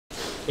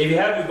If you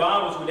have your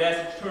Bibles, we'd ask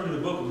you to turn to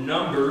the book of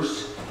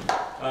Numbers,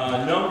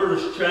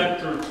 Numbers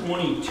chapter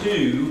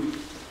 22,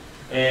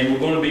 and we're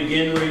going to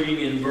begin reading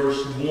in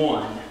verse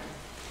 1.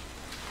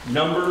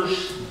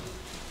 Numbers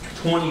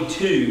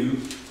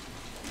 22,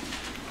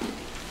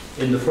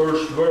 in the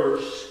first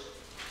verse,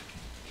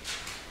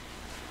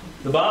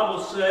 the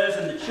Bible says,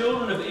 "And the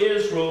children of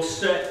Israel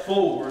set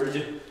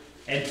forward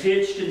and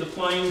pitched in the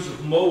plains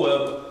of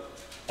Moab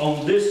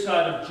on this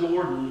side of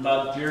Jordan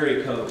by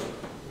Jericho.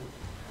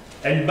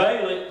 And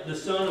Balaam the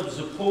son of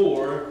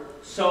Zippor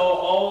saw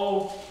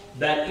all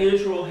that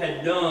Israel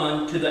had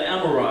done to the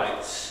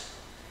Amorites.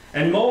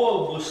 And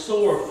Moab was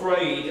sore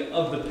afraid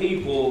of the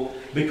people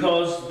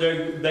because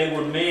they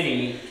were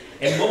many,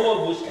 and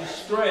Moab was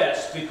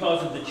distressed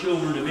because of the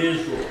children of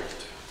Israel.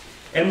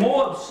 And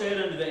Moab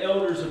said unto the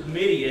elders of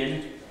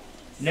Midian,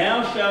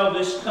 Now shall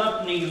this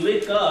company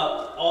lick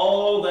up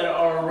all that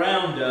are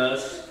around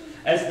us,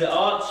 as the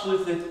ox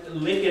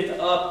licketh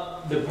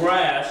up the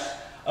grass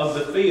of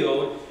the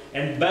field.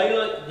 And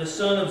Balaam the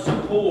son of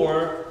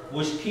Zippor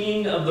was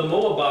king of the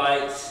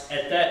Moabites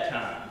at that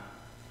time.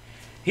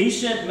 He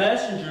sent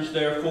messengers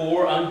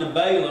therefore unto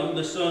Balaam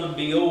the son of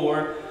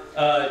Beor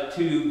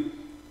to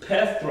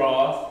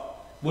Pethroth,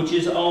 which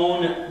is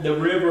on the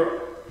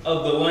river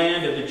of the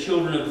land of the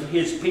children of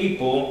his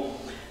people,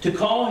 to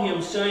call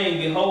him, saying,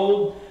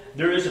 Behold,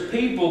 there is a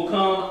people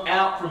come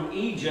out from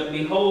Egypt.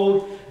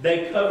 Behold,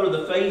 they cover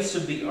the face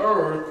of the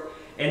earth,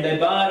 and they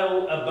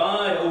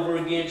abide over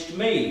against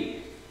me.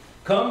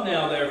 Come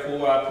now,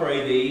 therefore, I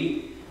pray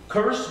thee,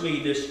 curse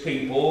me this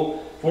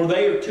people, for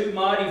they are too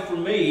mighty for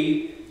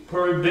me.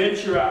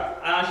 Peradventure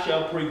I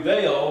shall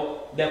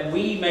prevail, that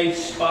we may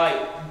smite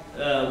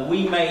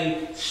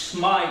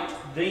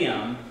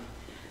them,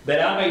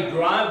 that I may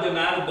drive them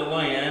out of the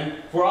land.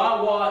 For I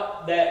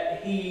wot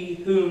that he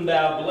whom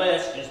thou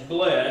blessed is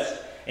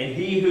blessed, and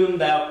he whom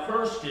thou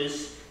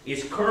cursest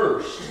is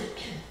cursed.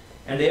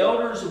 And the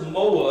elders of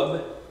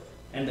Moab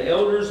and the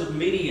elders of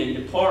Midian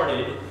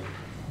departed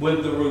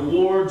with the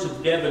rewards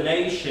of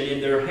divination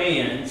in their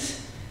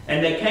hands.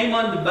 And they came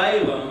unto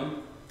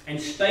Balaam, and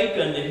spake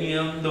unto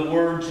him the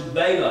words of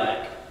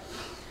Balak.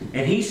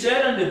 And he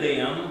said unto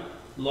them,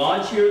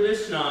 Lodge here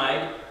this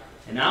night,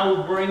 and I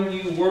will bring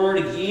you word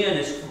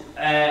again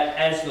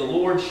as the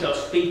Lord shall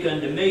speak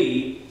unto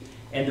me.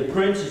 And the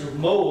princes of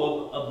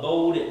Moab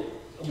abode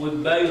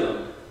with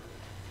Balaam.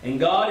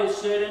 And God had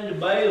said unto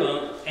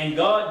Balaam, and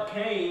God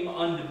came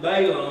unto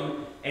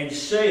Balaam and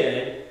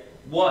said,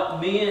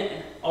 What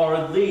men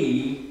are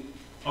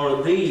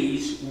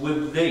these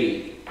with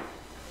thee?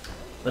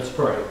 Let's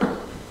pray.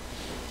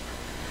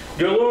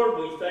 Dear Lord,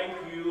 we thank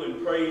you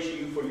and praise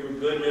you for your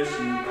goodness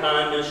and your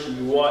kindness and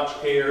your watch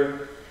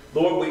care.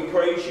 Lord, we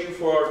praise you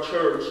for our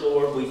church,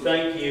 Lord. We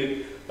thank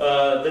you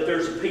that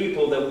there's a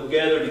people that will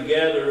gather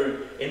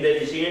together and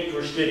that is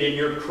interested in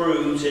your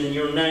truths and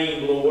your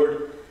name,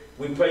 Lord.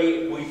 We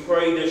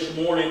pray this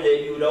morning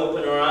that you would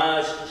open our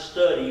eyes to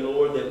study,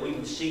 Lord, that we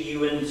would see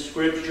you in the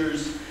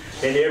Scriptures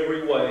in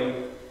every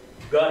way.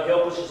 God,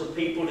 help us as a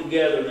people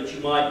together that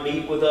you might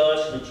meet with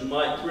us, that you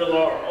might thrill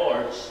our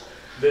hearts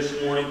this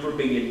morning for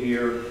being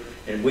here.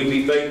 And we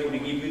be faithful to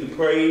give you the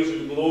praise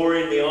and the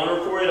glory and the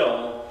honor for it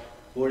all.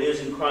 For it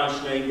is in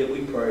Christ's name that we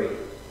pray.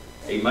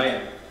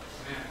 Amen.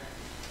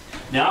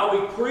 Now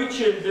I'll be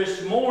preaching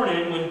this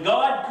morning when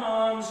God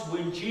comes,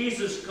 when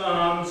Jesus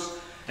comes,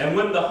 and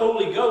when the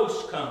Holy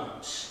Ghost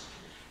comes.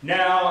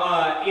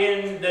 Now,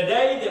 in the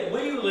day that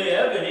we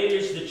live, and it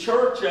is the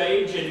church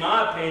age, in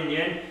my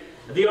opinion,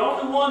 the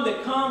only one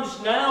that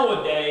comes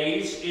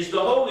nowadays is the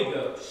Holy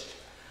Ghost.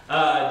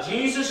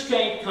 Jesus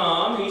can't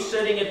come. He's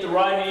sitting at the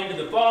right hand of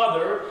the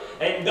Father.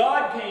 And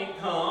God can't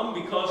come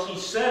because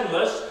He's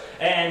sinless,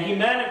 and He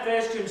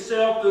manifests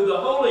Himself through the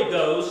Holy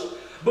Ghost.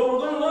 But we're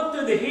going to look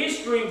through the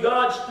history of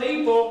God's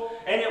people,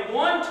 and at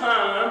one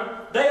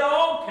time, they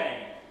all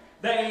came.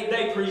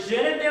 They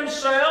presented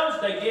themselves,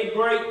 they did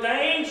great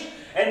things,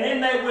 and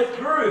then they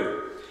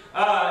withdrew.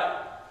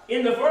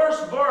 In the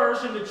first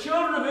verse, and the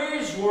children of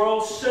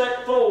Israel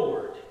set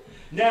forward.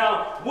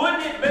 Now,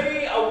 wouldn't it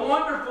be a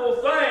wonderful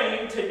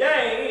thing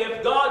today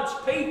if God's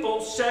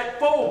people set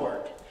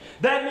forward?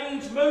 That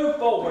means move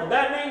forward.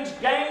 That means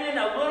gaining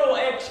a little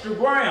extra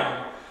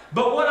ground.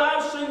 But what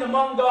I've seen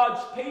among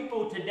God's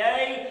people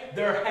today,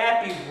 they're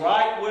happy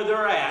right where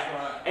they're at.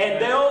 And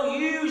they'll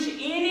use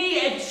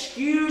any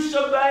excuse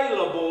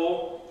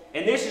available.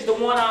 And this is the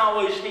one I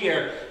always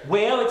hear.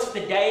 Well, it's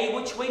the day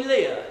which we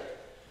live.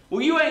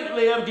 Well, you ain't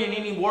lived in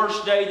any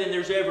worse day than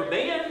there's ever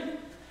been.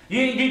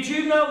 Did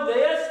you know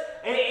this?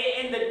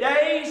 In the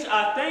days,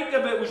 I think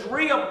of it was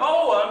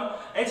Rehoboam,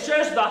 it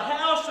says the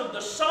house of the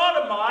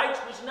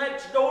Sodomites was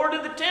next door to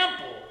the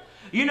temple.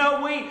 You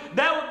know,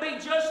 that would be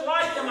just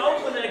like them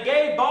opening a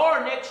gay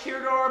bar next here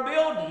to our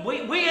building.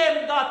 We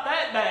haven't got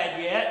that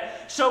bad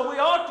yet, so we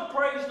ought to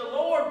praise the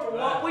Lord for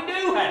what we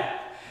do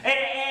have.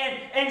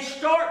 And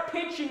start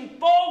pitching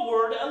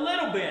forward a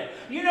little bit.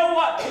 You know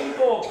what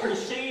people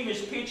perceive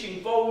as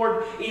pitching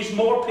forward is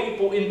more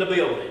people in the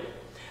building.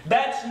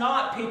 That's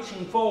not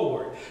pitching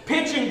forward.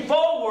 Pitching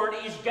forward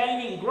is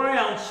gaining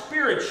ground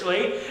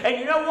spiritually. And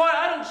you know what?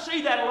 I don't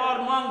see that a lot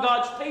among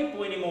God's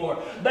people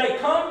anymore. They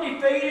come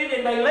defeated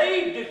and they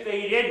leave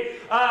defeated.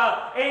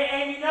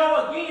 And you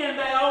know, again,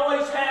 they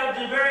always have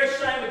the very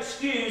same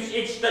excuse.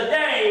 It's the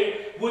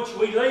day which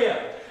we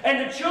live.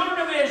 And the children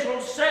of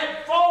Israel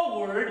set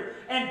forward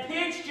and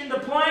pitched in the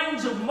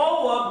plains of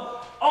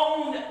Moab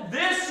on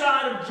this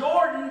side of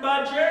Jordan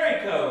by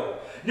Jericho.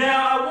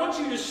 Now, I want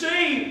you to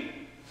see,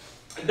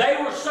 they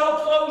were so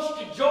close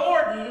to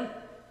Jordan.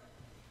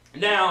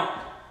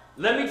 Now,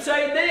 let me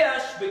say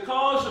this,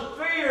 because of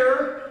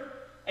fear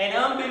and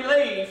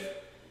unbelief,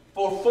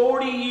 for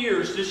 40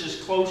 years, this is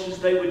as close as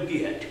they would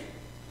get.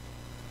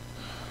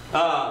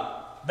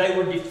 They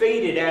were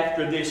defeated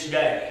after this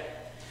day.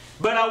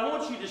 But I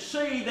want you to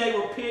see they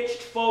were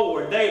pitched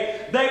forward.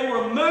 They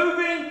were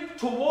moving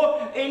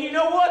toward, and you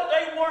know what?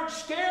 They weren't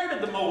scared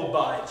of the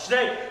Moabites.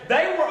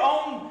 They were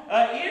on,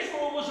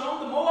 Israel was on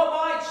the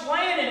Moabites'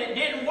 land, and it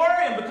didn't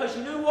worry them, because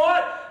you knew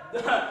what?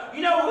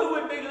 You know who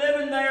would be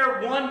living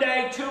there one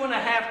day?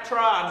 2.5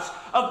 tribes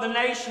of the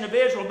nation of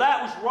Israel.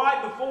 That was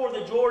right before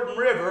the Jordan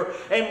River.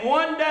 And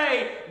one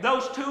day,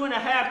 those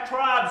 2.5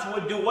 tribes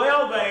would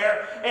dwell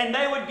there, and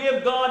they would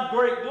give God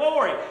great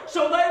glory.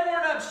 So they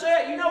weren't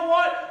upset. You know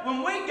what?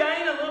 When we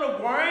gain a little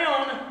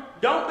ground,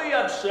 don't be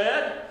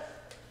upset.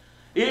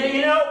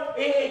 You know,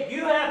 if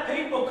you have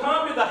people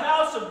come to the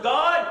house of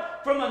God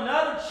from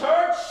another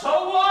church,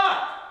 so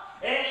what?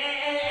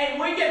 And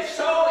we get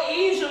so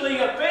easily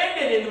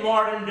offended in the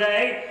modern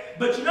day.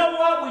 But you know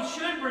what? We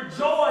should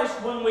rejoice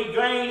when we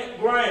gain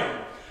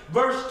ground.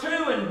 Verse 2,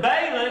 and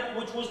Balak,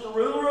 which was the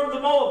ruler of the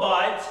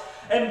Moabites,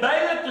 and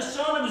Balak the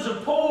son of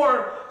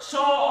Zippor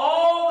saw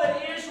all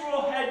that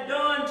Israel had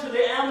done to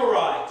the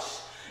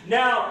Amorites.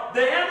 Now,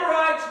 the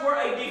Amorites were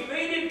a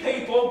defeated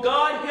people.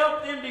 God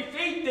helped them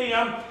defeat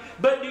them.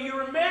 But do you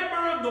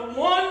remember the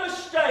one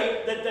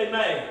mistake that they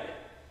made?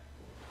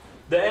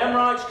 The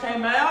Amorites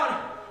came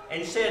out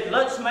and said,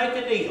 let's make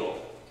a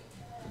deal.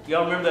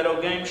 Y'all remember that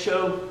old game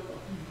show?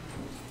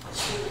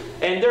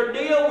 And their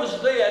deal was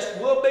this: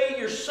 we'll be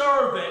your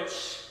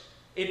servants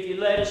if you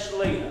let us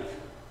live.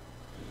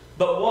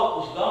 But what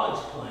was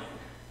God's plan?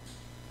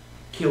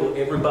 Kill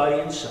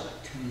everybody in sight.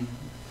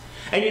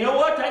 And you know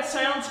what? That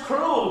sounds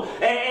cruel.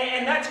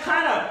 And that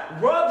kind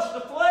of rubs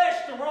the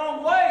flesh the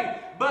wrong way.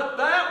 But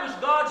that was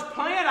God's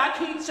plan. I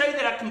can't say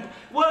that I can...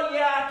 Well,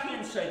 yeah, I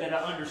can say that I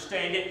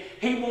understand it.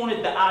 He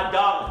wanted the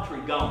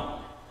idolatry gone.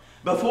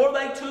 Before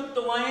they took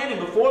the land and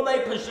before they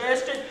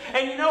possessed it.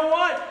 And you know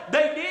what?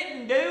 They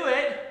didn't do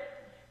it.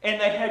 And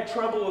they had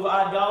trouble with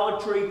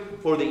idolatry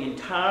for the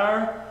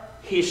entire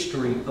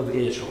history of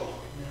Israel.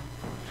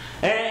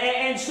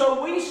 And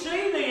so we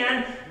see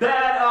then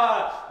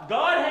that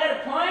God had a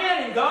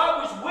plan and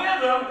God was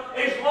with them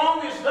as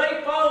long as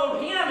they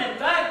followed Him. In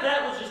fact,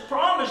 that was His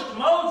promise to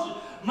Moses.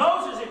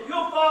 Moses, if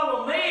you'll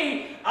follow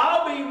me,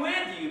 I'll be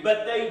with you.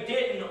 But they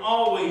didn't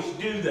always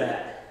do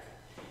that.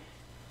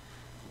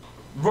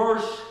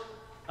 Verse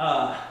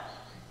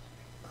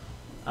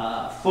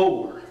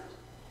 4.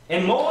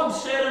 And Moab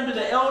said unto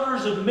the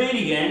elders of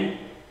Midian,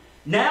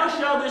 now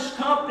shall this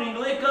company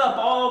lick up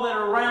all that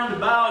are round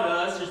about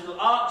us, as the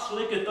ox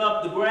licketh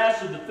up the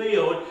grass of the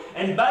field.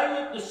 And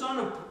Balak the son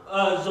of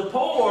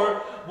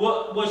Zippor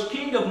was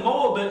king of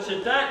Moabites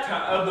at that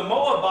time, of the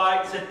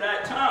Moabites at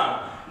that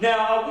time.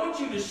 Now I want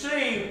you to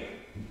see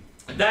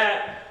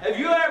that, have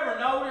you ever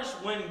noticed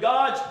when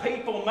God's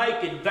people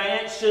make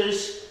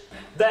advances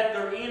that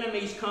their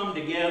enemies come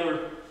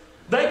together?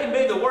 They can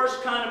be the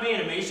worst kind of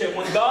enemies, and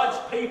when God's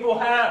people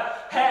have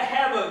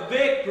a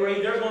victory,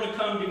 they're going to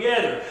come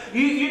together.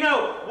 You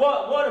know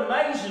what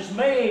amazes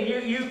me,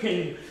 and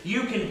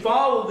you can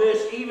follow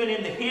this even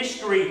in the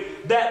history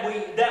that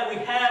we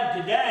have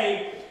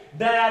today,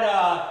 that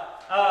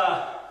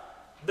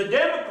the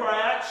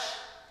Democrats,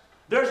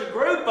 there's a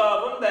group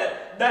of them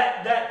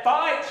that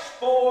fights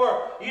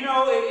for, you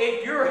know,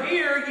 if you're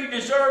here, you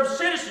deserve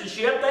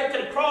citizenship. They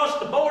could have crossed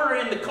the border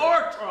in the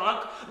car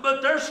trunk,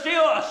 but they're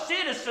still a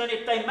citizen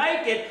if they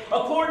make it,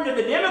 according to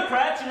the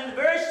Democrats. And in the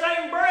very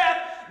same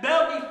breath,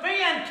 they'll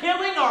defend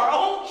killing our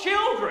own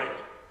children.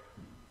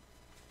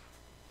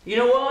 You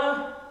know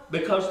why?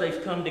 Because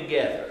they've come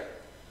together.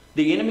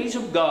 The enemies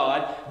of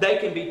God, they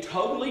can be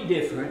totally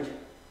different,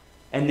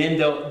 and then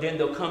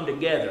they'll come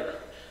together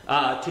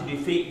to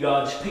defeat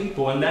God's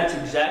people. And that's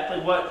exactly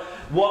what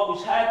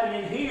was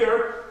happening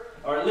here,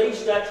 or at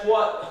least that's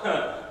what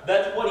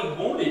He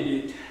wanted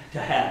it to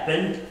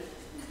happen.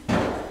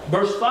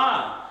 Verse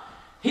 5.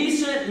 He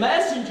sent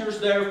messengers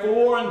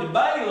therefore unto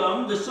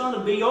Balaam the son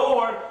of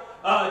Beor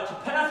to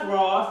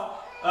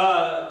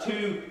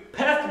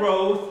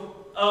Pethroth,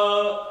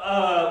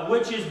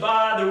 which is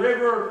by the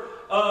river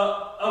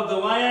of the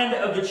land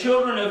of the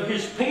children of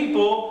his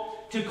people,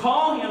 to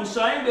call him,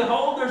 saying,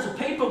 behold, there's a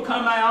people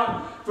come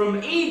out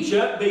from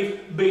Egypt.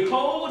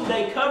 Behold,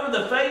 they cover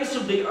the face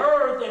of the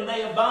earth, and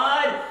they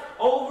abide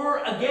over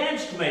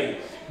against me.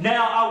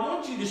 Now, I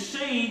want you to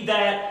see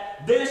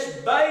that this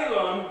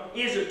Balaam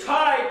is a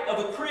type of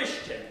a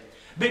Christian.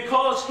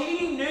 because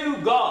he knew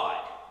God.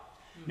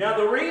 Now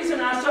the reason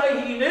I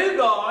say he knew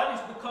God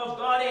is because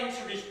God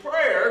answered his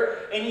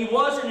prayer, and he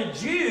wasn't a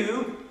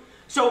Jew,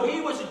 so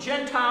he was a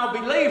Gentile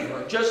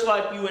believer, just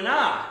like you and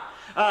I.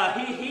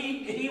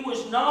 He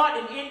was not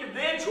an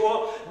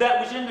individual that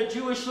was in the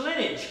Jewish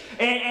lineage.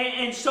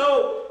 And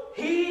so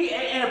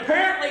and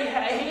apparently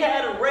he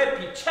had a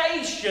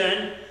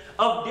reputation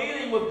of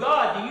dealing with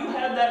God. Do you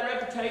have that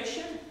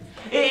reputation?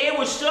 It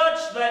was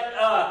such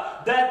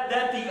that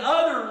the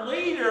other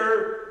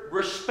leader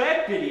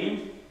respected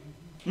him.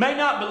 May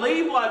not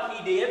believe like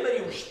he did, but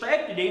he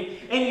respected him.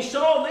 And he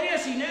saw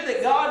this, he knew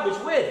that God was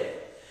with him.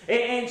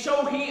 And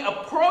so he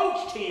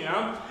approached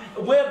him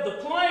with the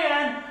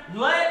plan,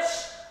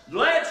 let's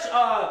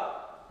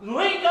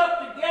link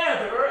up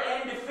together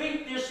and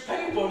defeat this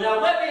people. Now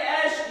let me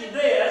ask you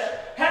this.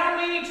 How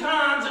many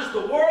times has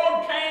the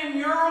world came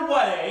your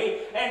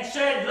way and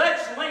said,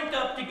 let's link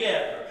up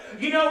together?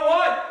 You know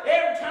what?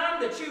 Every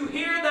time that you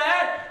hear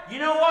that, you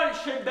know what it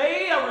should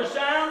be? A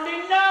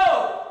resounding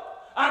no.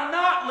 I'm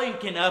not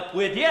linking up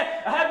with you.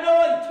 I have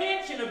no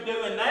intention of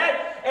doing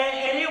that.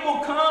 And it will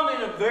come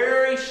in a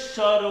very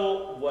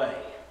subtle way.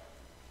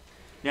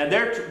 Now,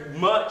 they're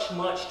much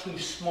too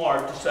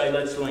smart to say,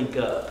 let's link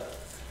up.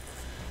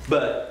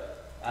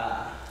 But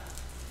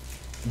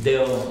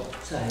they'll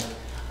say,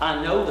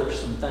 I know there's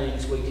some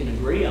things we can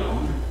agree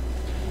on.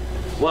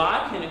 Well,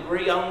 I can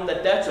agree on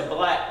that that's a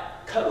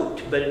black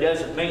coat, but it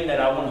doesn't mean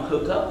that I want to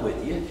hook up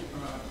with you.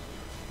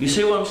 You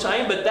see what I'm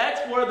saying? But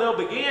that's where they'll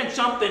begin,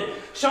 something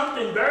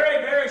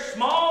very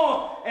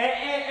small,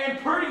 and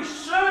pretty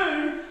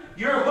soon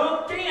you're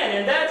hooked in.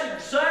 And that's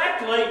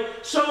exactly,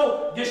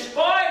 so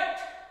despite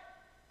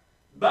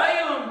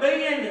Balaam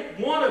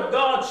being one of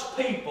God's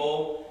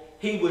people,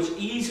 he was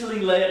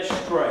easily led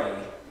astray,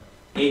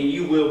 and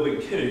you will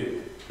be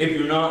too, if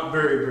you're not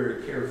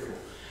very careful.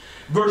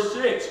 Verse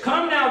 6,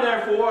 come now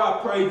therefore, I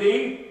pray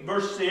thee,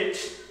 verse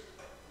 6,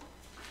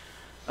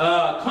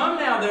 come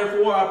now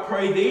therefore, I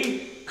pray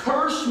thee,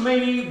 curse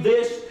me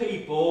this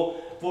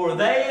people, for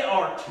they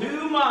are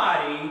too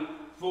mighty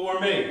for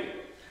me.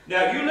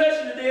 Now you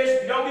listen to this,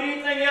 if you don't get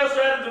anything else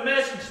out of the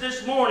message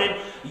this morning,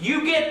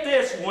 you get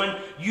this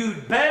one,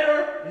 you'd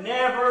better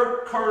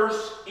never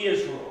curse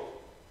Israel.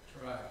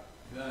 That's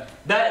right.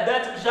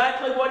 That's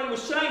exactly what he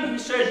was saying. He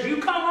says, you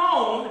come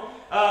on,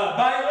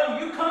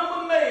 Balaam, you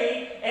come with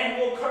me, and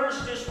we'll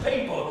curse this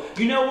people.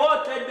 You know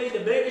what? That'd be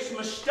the biggest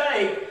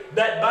mistake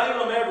that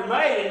Balaam ever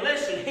made. And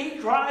listen, he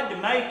tried to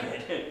make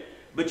it.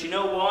 But you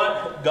know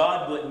what?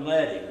 God wouldn't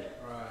let him.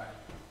 Right.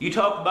 You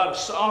talk about a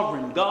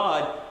sovereign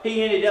God,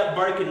 he ended up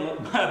breaking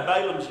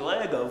Balaam's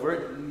leg over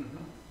it.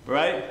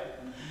 Right?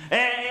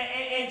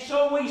 And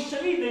so we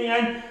see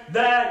then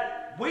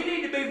that we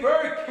need to be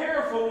very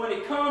careful when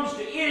it comes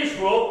to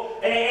Israel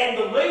and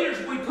the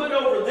leaders we put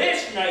over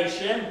this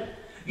nation.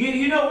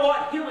 You know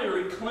what?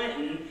 Hillary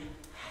Clinton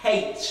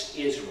hates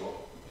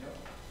Israel. Yep.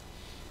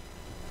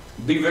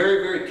 Be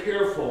very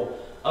careful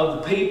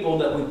of the people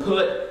that we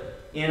put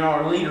in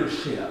our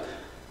leadership.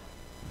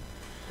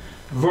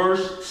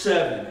 Verse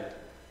 7.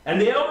 And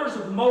the elders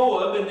of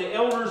Moab and the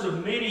elders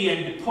of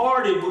Midian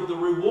departed with the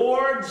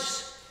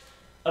rewards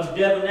of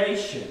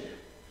divination.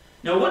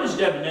 Now what is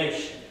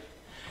divination?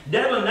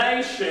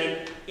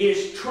 Divination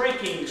is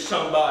tricking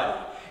somebody.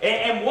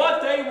 And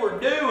what they were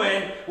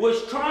doing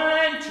was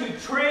trying to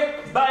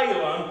trick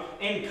Balaam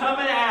in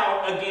coming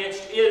out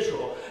against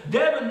Israel.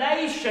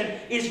 Divination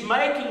is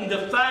making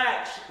the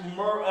facts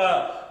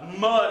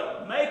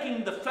muddy,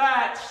 making the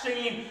facts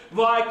seem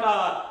like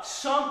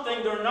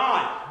something they're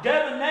not.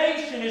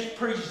 Divination is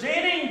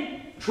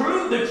presenting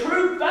the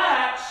true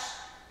facts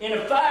in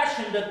a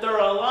fashion that they're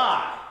a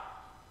lie.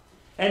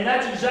 And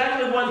that's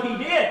exactly what he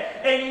did.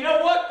 And you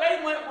know what?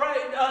 They went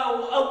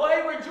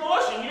away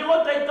rejoicing. You know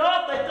what they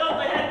thought? They thought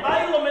they had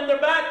Balaam in their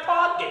back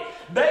pocket.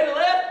 They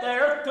left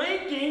there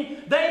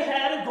thinking they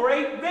had a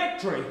great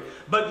victory.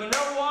 But you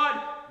know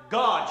what?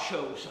 God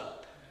shows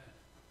up.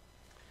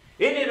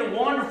 Isn't it a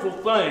wonderful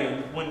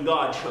thing when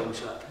God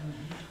shows up?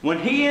 When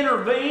he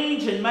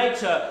intervenes and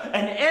makes an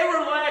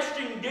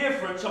everlasting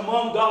difference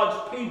among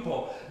God's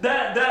people.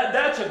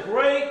 That's a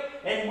great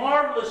and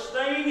marvelous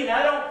thing, and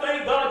I don't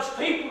think God's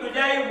people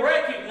today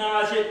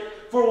recognize it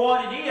for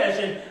what it is.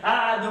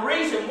 And the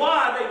reason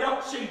why they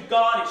don't see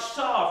God as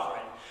sovereign.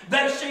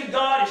 They see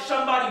God as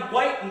somebody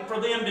waiting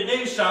for them to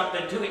do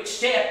something, to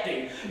accept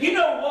Him. You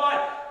know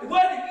what?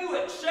 Whether you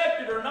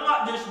accept it or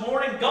not this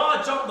morning,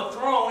 God's on the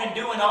throne and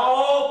doing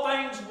all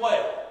things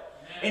well.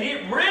 And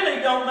it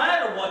really don't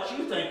matter what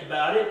you think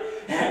about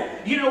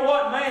it. You know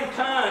what?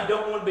 Mankind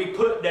don't want to be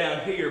put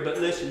down here. But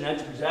listen,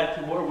 that's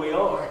exactly where we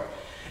are.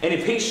 And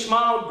if He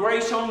smiled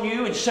grace on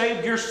you and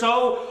saved your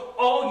soul,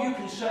 all you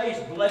can say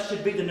is,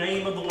 blessed be the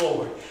name of the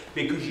Lord.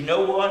 Because you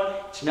know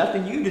what? It's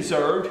nothing you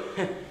deserved.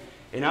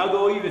 And I'll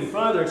go even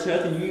further. It's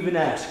nothing you even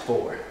asked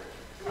for.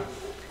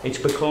 It's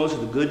because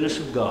of the goodness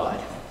of God.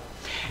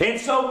 And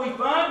so we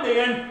find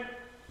then,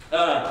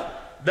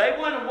 they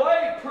went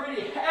away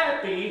pretty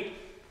happy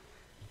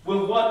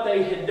with what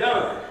they had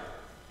done.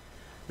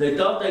 They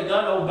thought they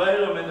got old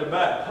Balaam in their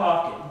back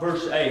pocket.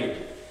 Verse 8.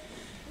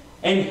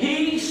 And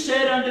he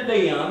said unto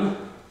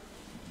them,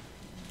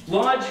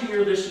 lodge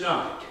here this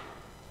night.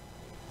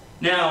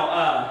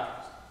 Now,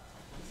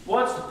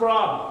 what's the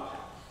problem?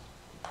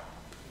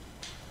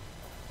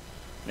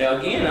 Now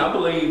again, I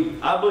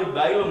believe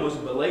Balaam was a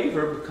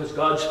believer because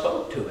God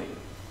spoke to him.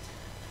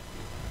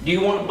 Do you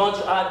want a bunch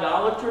of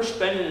idolaters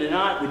spending the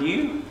night with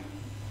you?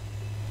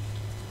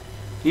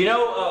 You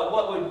know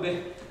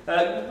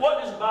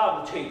what does the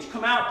Bible teach?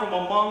 Come out from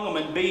among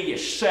them and be ye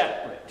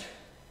separate.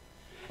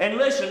 And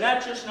listen,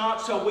 that's just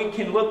not so we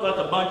can look like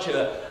a bunch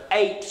of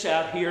apes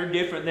out here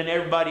different than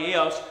everybody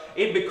else.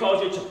 It's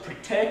because it's a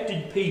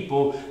protected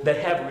people that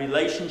have a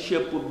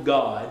relationship with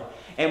God.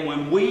 And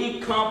when we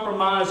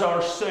compromise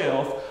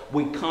ourselves,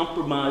 we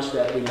compromise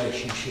that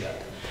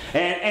relationship.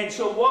 And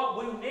so what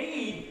we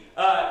need,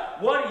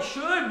 what he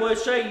should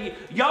was say,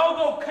 y'all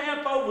go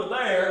camp over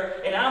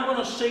there, and I'm going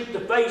to seek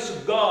the face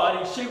of God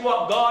and see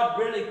what God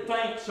really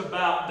thinks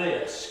about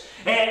this.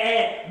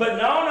 But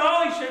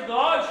no, he said,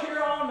 God's here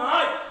all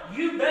night.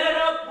 You bed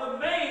up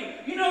with me.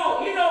 You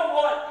know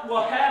what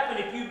will happen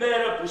if you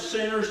bed up with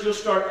sinners? You'll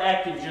start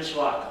acting just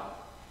like them.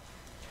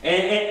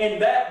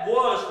 And that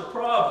was the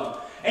problem.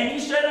 And he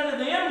said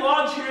unto them,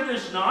 lodge here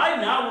this night,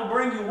 and I will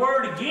bring you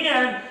word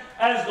again,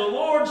 as the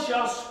Lord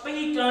shall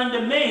speak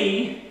unto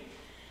me.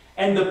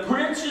 And the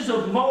princes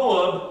of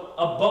Moab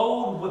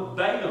abode with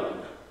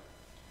Balaam.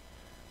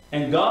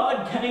 And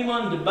God came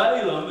unto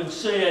Balaam and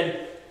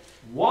said,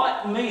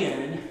 what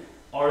men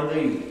are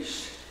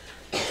these?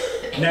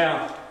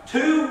 Now,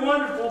 two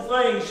wonderful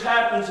things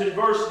happens in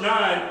verse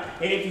 9.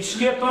 And if you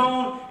skip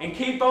on and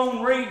keep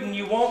on reading,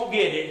 you won't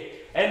get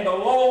it. And the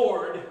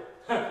Lord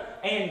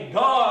and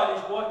God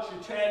is what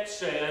your text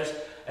says.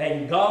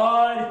 And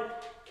God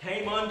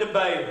came unto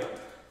Balaam.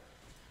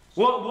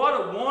 What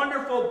a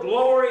wonderful,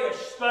 glorious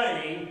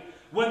thing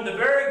when the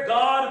very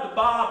God of the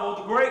Bible,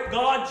 the great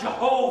God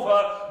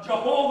Jehovah,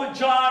 Jehovah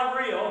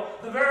Jireh,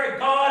 the very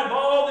God of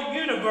all the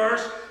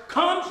universe,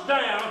 comes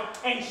down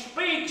and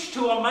speaks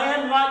to a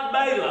man like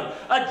Balaam,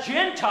 a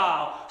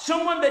Gentile,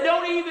 someone that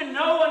don't even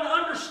know and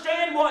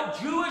understand what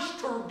Jewish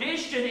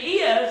tradition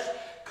is,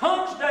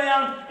 comes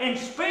down and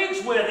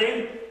speaks with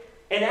him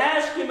and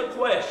asks him a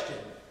question.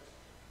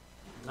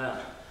 Now,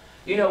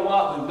 you know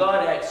what? When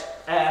God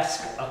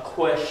asks a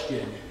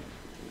question,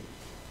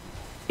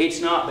 it's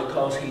not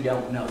because he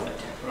don't know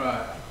it.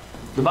 Right.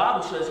 The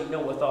Bible says he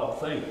knoweth all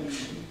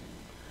things.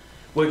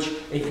 Which,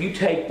 if you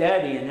take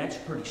that in, that's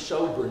pretty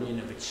sobering in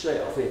of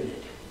itself, isn't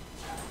it?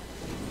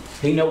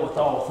 He knoweth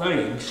all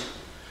things.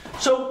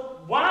 So,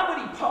 why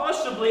would he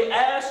possibly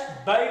ask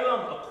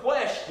Balaam a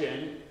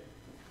question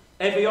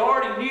if he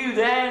already knew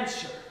the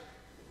answer?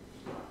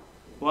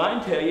 Well, I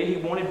can tell you, he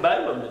wanted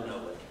Balaam to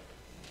know it.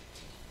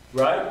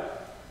 Right?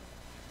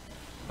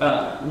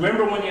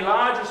 Remember when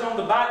Elijah's on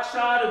the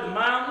backside of the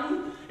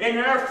mountain, and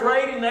they're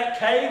afraid in that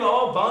cave,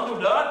 all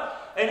bundled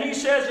up, and he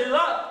says,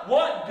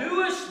 what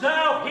doest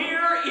thou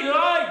here,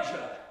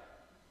 Elijah?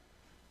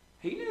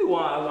 He knew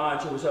why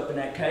Elijah was up in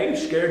that cave,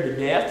 scared to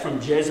death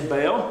from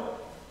Jezebel,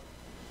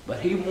 but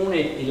he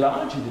wanted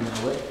Elijah to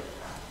know it.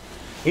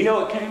 You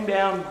know, it came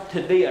down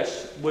to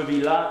this with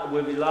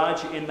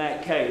Elijah in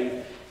that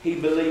cave. He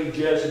believed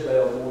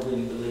Jezebel more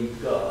than he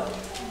believed God.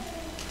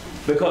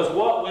 Because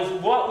what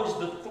was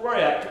the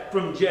threat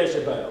from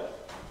Jezebel?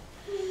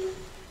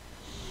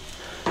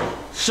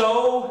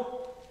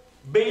 So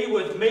be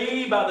with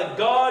me by the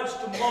gods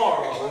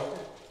tomorrow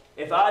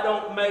if I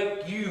don't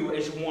make you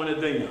as one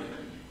of them.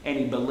 And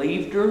he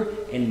believed her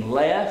and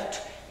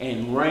left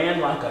and ran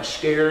like a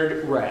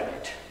scared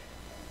rabbit.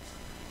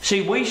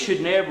 See, we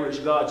should never, as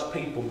God's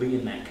people, be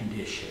in that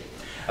condition.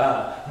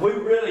 We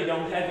really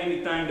don't have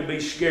anything to be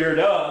scared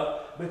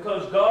of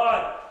because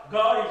God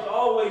is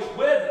always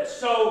with us.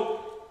 So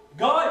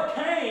God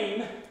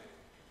came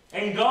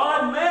and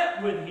God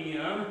met with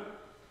him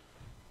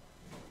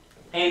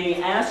and he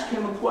asked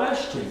him a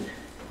question.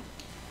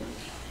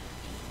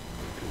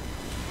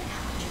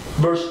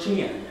 Verse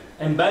 10.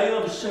 And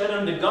Balaam said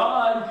unto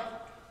God,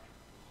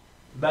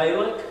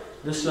 Balak,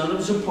 the son of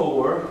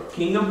Zippor,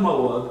 king of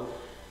Moab,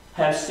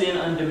 hath sent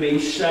unto me,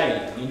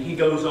 saying. And he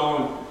goes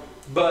on,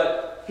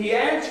 but he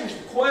answers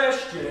the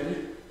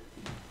question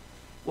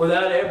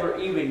without ever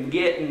even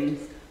getting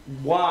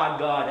why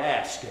God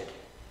asked it.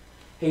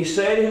 He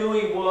said who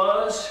he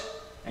was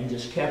and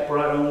just kept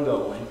right on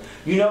going.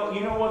 You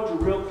know what the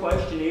real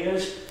question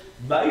is?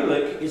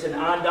 Balak is an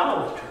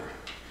idolater.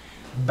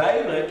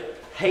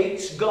 Balak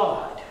hates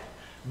God.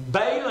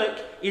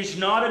 Balak is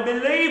not a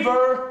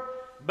believer.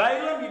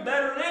 Balaam, you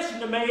better listen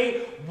to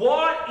me.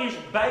 What is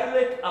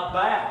Balak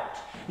about?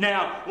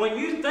 Now, when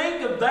you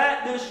think of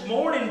that this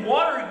morning,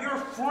 what are your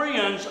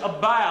friends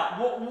about?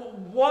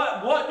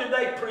 What do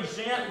they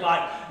present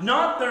like?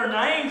 Not their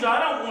names. I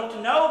don't want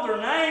to know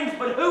their names,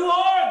 but who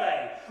are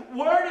they?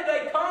 Where do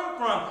they come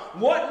from?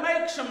 What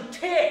makes them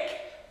tick?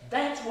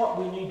 That's what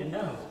we need to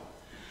know.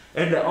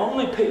 And the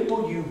only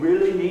people you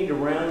really need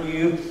around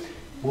you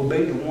will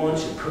be the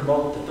ones that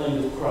promote the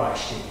thing of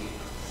Christ in you.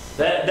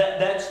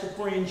 That's the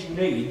friends you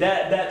need.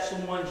 That's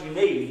the ones you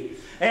need.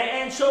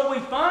 And so we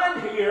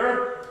find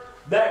here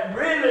that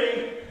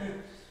really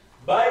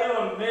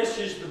Balaam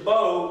misses the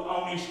boat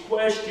on his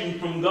question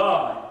from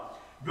God.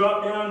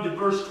 Drop down to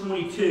verse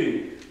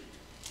 22.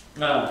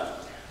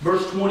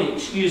 Verse 20,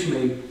 excuse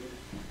me.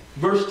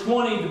 Verse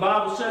 20, the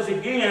Bible says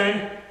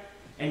again,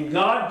 and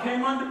God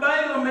came unto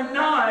Balaam at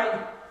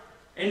night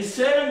and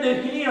said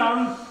unto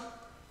him,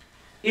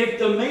 if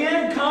the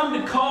men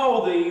come to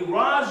call thee,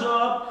 rise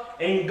up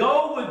and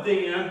go with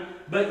them,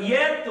 but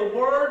yet the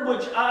word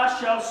which I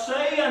shall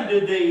say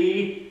unto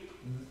thee,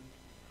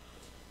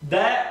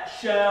 that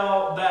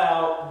shalt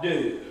thou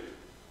do.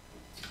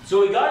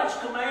 So he got his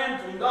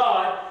command from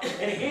God,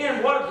 and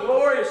again, what a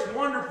glorious,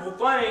 wonderful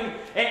thing.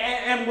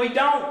 And we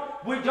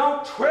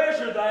don't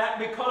treasure that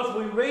because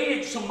we read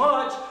it so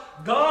much.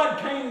 God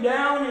came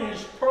down in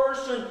his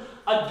person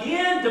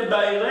again to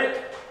Balaam,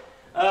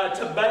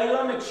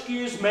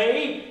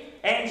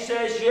 and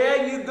says,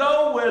 yeah, you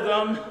go with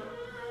them,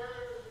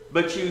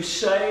 but you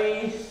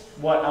say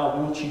what I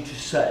want you to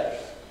say.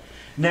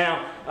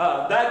 Now,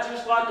 that's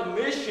just like a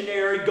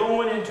missionary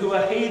going into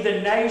a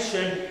heathen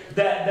nation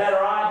that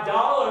are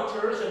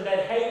idolaters and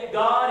that hate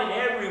God in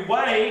every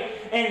way.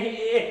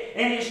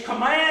 And his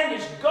command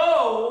is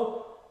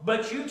go,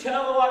 but you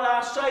tell what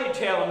I say to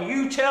tell them.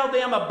 You tell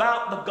them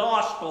about the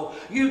gospel.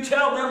 You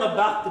tell them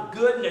about the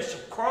goodness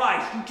of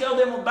Christ. You tell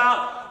them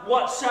about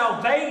what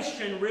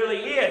salvation really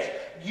is.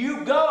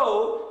 You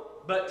go,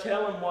 but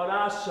tell them what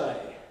I say.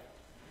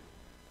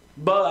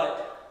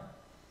 But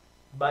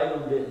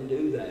Balaam didn't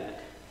do that.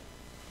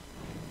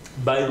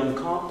 Balaam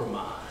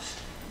compromised.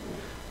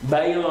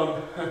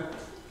 Balaam,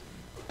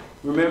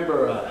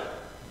 remember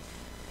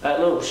that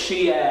little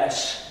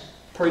she-ass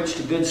preached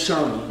a good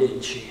sermon,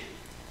 didn't she?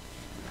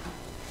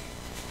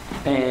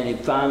 And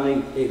it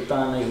finally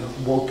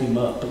woke him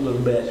up a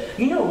little bit.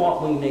 You know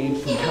what we need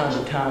from time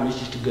to time is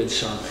just a good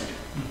sermon.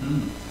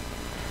 Mm-hmm.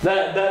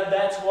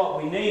 That's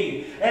what we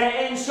need.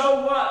 And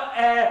so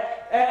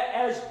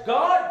as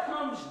God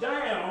comes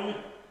down,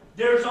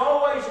 there's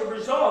always a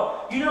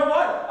result. You know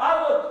what?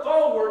 I look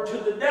forward to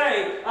the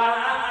day.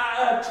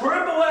 I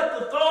tremble at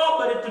the thought,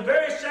 but at the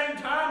very same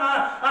time,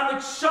 I'm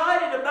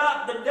excited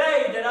about the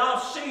day that I'll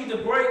see the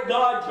great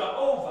God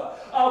Jehovah.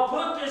 I'll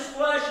put this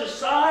flesh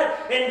aside,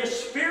 and the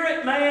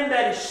spirit man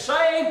that is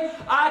saved,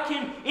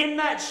 in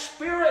that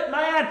spirit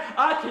man,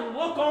 I can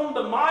look on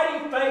the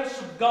mighty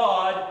face of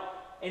God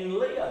and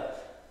live.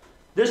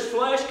 This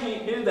flesh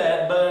can't do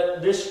that,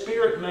 but this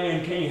spirit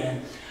man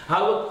can. I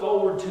look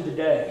forward to the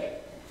day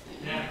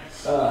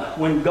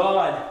when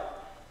God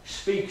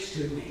speaks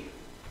to me.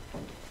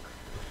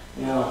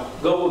 Now,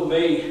 go with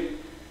me,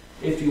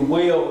 if you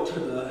will, to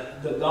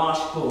the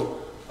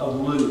Gospel of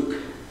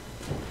Luke.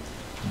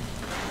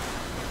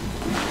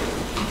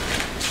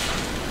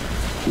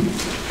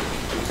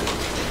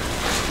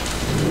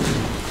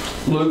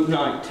 Luke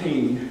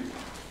 19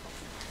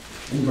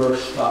 and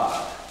verse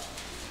 5.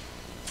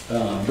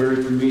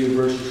 Very familiar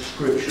verses of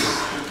Scripture.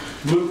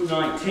 Luke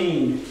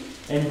 19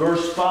 and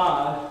verse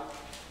 5.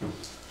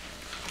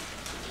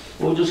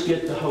 We'll just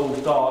get the whole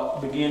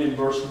thought. Begin in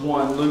verse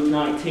 1. Luke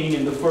 19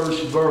 in the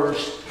first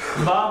verse.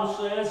 The Bible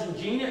says,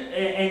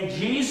 and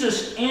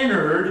Jesus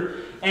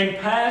entered and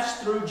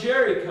passed through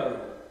Jericho.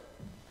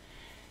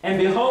 And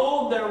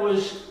behold, there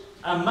was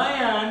a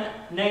man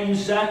named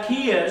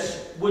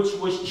Zacchaeus, which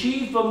was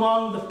chief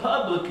among the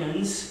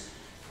publicans,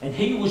 and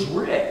he was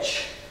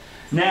rich.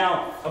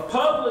 Now, a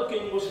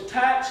publican was a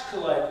tax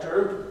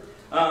collector.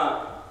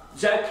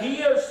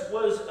 Zacchaeus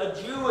was a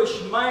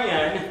Jewish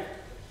man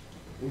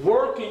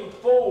working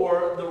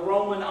for the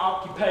Roman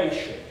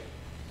occupation.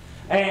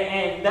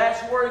 And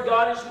that's where he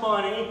got his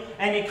money.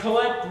 And he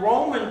collected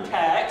Roman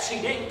tax.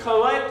 He didn't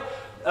collect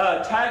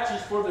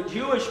taxes for the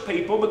Jewish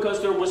people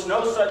because there was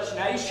no such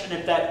nation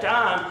at that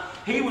time.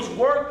 He was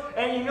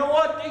and you know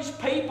what? These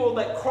people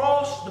that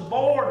crossed the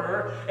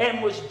border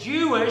and was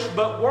Jewish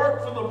but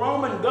worked for the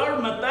Roman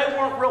government, they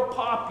weren't real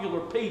popular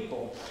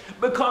people.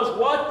 Because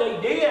what they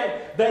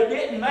did, they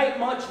didn't make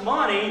much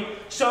money.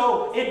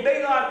 So it'd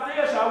be like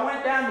this. I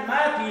went down to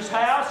Matthew's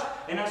house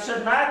and I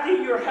said,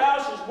 Matthew, your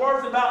house is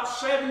worth about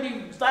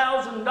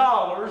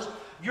 $70,000.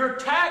 Your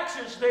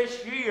taxes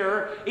this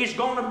year is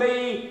going to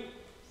be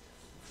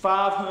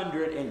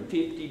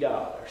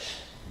 $550.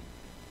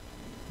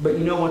 But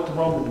you know what the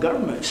Roman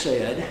government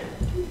said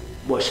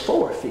was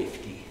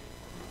 $450.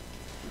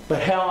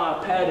 But how I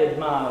padded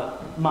my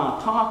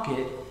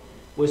pocket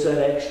was that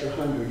extra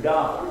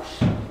 $100.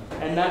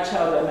 And that's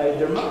how they made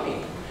their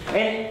money.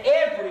 And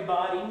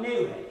everybody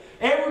knew it.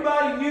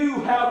 Everybody knew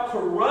how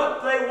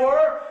corrupt they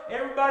were.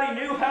 Everybody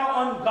knew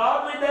how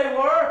ungodly they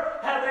were.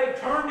 How they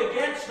turned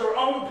against their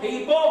own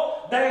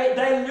people. They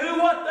knew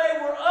what they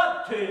were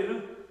up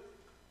to.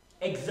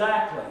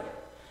 Exactly.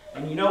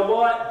 And you know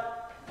what?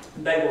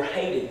 They were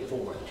hated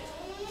for it.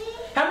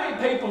 How many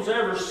people's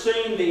ever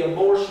seen the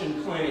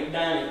abortion clinic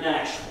down in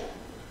Nashville?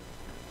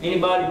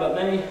 Anybody but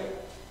me?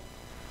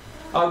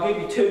 I'll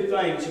give you two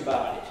things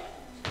about it.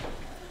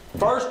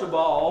 First of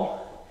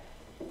all,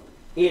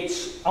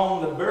 it's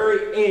on the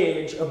very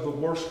edge of the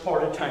worst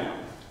part of town.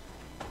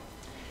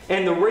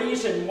 And the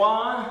reason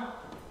why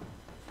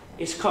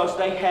is because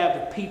they have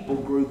a people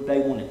group they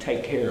want to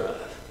take care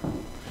of.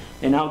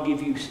 And I'll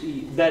give you,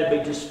 that'll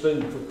be just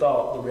food for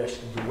thought the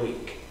rest of the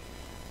week.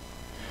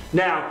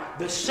 Now,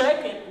 the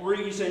second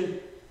reason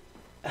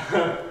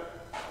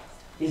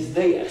is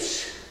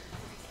this.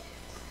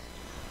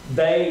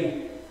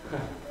 They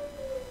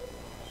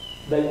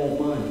want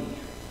money.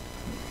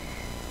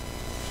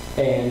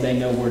 And they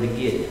know where to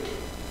get it.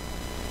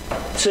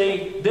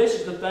 See, this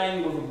is the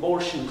thing with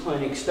abortion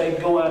clinics. They'd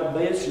go out of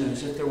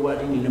business if there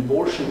wasn't any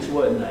abortions,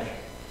 wouldn't they?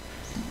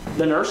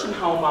 The nursing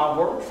home I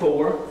worked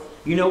for,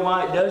 you know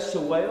why it does so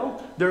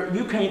well?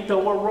 You can't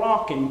throw a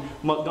rock in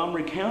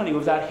Montgomery County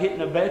without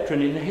hitting a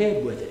veteran in the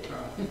head with it.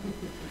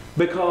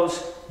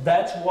 Because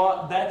that's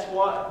what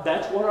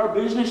our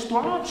business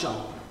thrives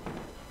on.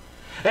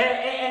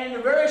 And in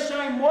the very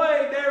same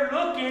way, they're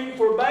looking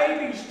for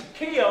babies to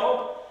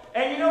kill.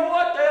 And you know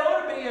what? They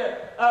ought to be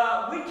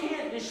we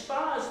can't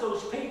despise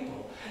those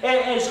people.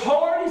 As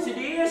hard as it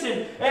is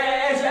and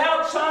as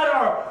outside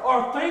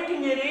our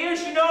thinking it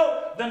is, you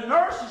know, the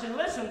nurses, and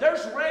listen,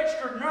 there's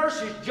registered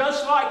nurses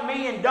just like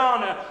me and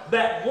Donna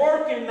that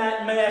work in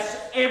that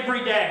mess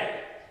every day.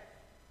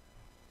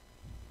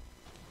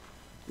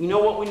 You know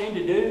what we need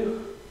to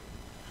do?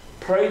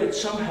 Pray that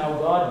somehow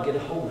God get a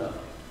hold of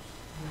them.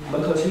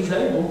 Because He's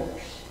able.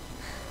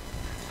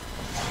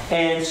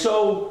 And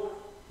so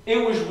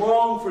it was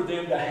wrong for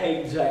them to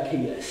hate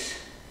Zacchaeus.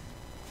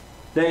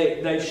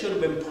 They should have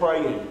been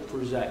praying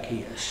for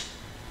Zacchaeus.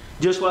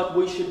 Just like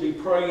we should be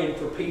praying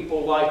for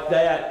people like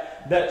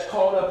that's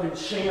caught up in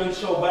sin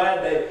so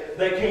bad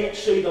they can't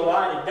see the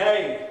light of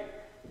day.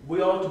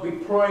 We ought to be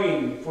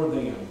praying for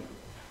them.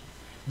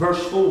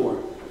 Verse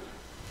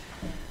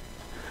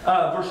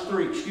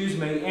 3, excuse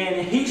me.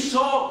 And he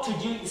sought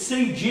to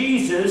see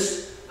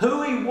Jesus,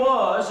 who he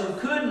was, and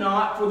could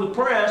not for the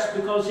press,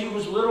 because he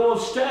was little of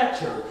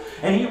stature.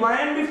 And he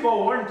ran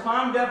before and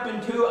climbed up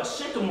into a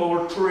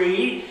sycamore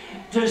tree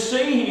to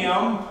see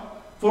him,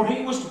 for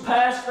he was to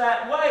pass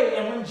that way.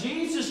 And when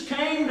Jesus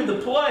came to the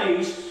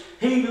place,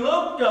 he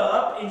looked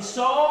up and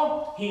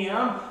saw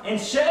him, and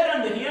said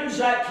unto him,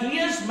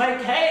 Zacchaeus,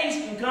 make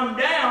haste and come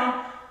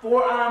down,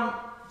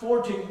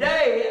 for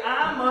today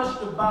I must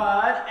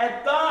abide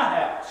at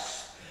thy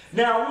house.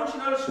 Now I want you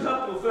to notice a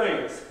couple of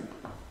things.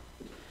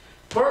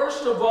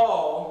 First of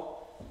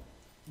all,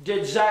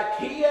 did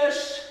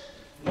Zacchaeus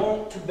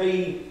want to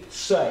be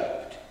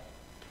saved?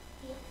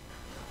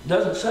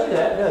 Doesn't say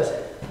that, does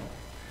it?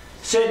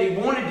 Said he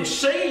wanted to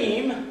see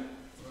him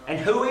and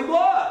who he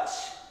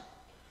was.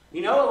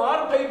 You know, a lot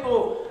of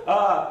people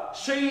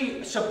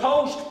see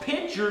supposed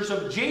pictures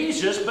of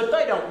Jesus, but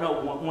they don't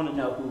want to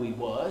know who he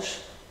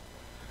was.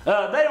 They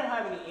don't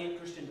have any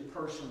interest in the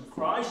person of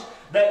Christ.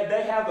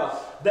 They have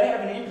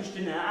an interest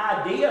in the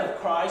idea of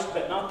Christ,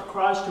 but not the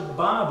Christ of the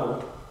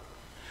Bible.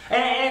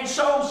 And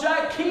so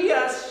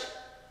Zacchaeus,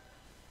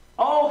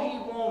 all he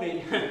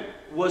wanted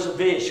was a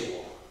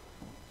visual.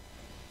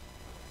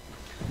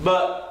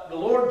 But the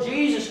Lord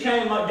Jesus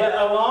came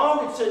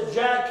along and said,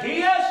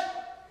 Zacchaeus,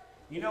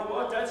 you know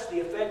what? That's the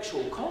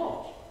effectual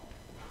call.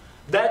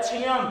 That's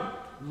him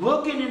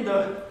looking in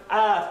the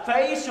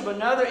face of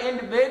another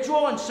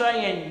individual and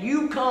saying,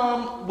 you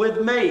come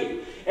with me.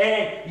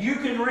 And you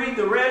can read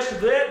the rest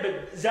of it,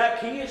 but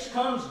Zacchaeus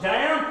comes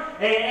down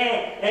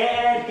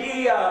and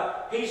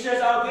he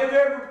says, I'll give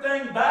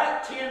everything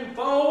back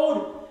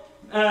tenfold.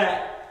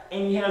 And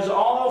he has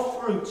all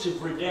fruits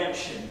of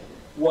redemption.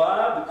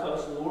 Why?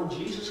 Because the Lord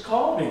Jesus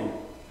called him.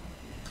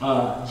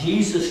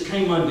 Jesus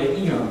came unto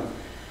him.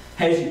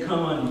 Has he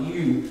come unto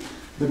you?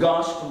 The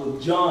Gospel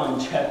of John,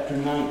 chapter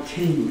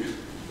 19.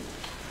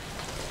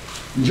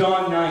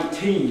 John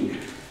 19.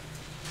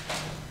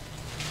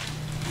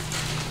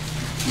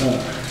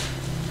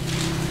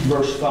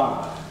 Verse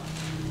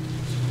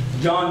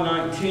 5. John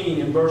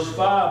 19 and verse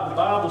 5, the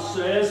Bible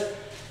says,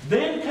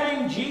 Then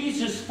came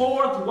Jesus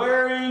forth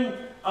wearing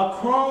a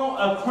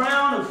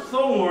crown of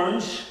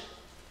thorns,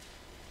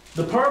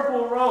 the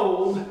purple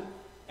robe,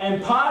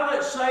 and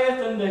Pilate saith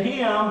unto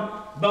him,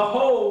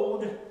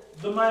 Behold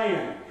the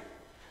man.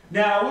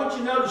 Now I want you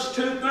to notice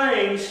two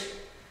things.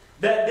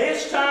 That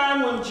this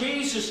time when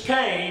Jesus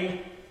came,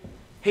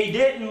 he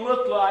didn't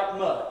look like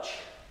much.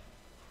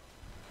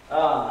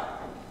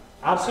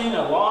 I've seen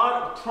a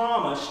lot of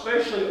trauma,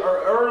 especially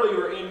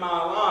earlier in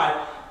my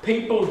life.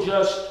 People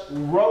just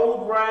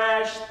road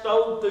rash,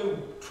 throw through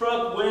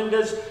truck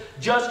windows,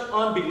 just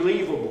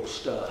unbelievable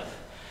stuff.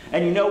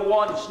 And you know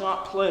what? It's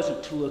not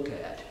pleasant to look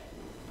at.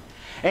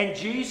 And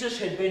Jesus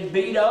had been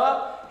beat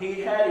up.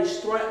 He had his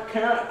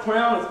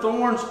crown of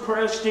thorns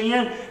pressed in,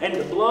 and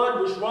the blood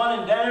was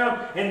running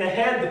down, and they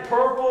had the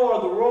purple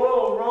or the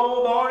royal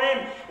robe on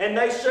him, and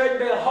they said,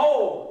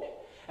 Behold.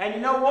 And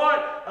you know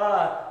what?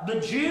 The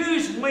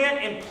Jews went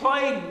and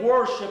played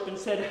worship and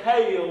said,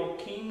 Hail,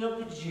 King of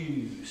the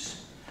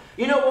Jews.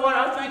 You know what?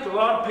 I think a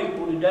lot of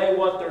people today,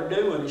 what they're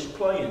doing is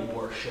playing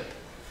worship.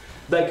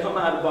 They come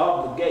out of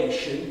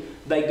obligation,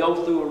 they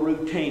go through a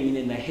routine,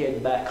 and they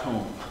head back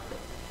home.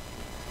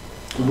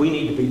 We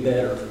need to be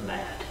better than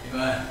that.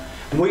 Amen.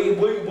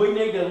 We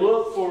need to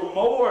look for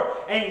more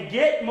and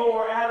get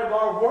more out of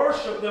our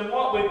worship than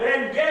what we've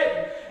been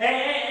getting.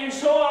 And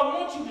so I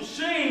want you to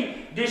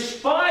see,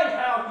 despite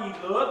how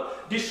he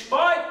looked,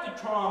 despite the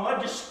trauma,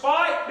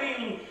 despite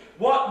being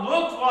what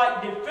looked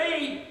like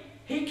defeat,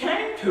 he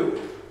came to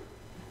him.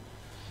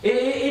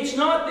 It's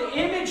not the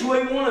image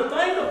we want to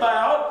think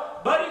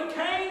about, but he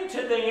came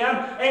to them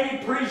and he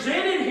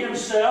presented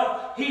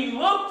himself. He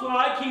looked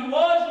like he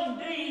was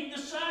indeed the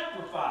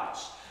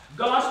sacrifice.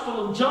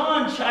 Gospel of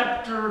John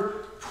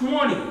chapter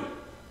 20,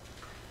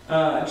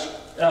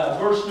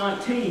 verse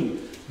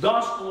 19.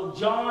 Gospel of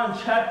John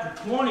chapter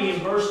 20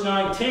 and verse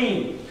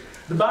 19.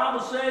 The Bible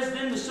says,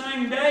 then the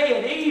same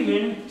day at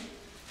even,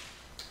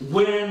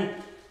 when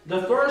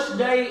the first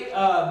day,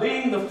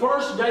 being the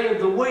first day of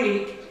the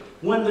week,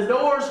 when the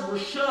doors were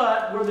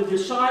shut, where the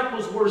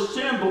disciples were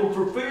assembled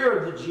for fear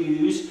of the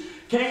Jews,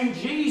 came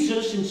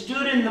Jesus and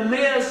stood in the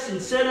midst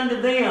and said unto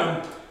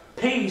them,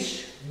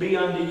 peace be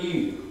unto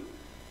you.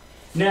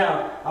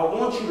 Now, I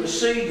want you to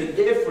see the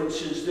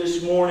differences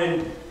this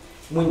morning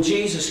when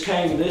Jesus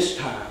came this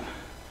time.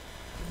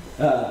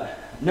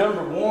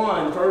 Number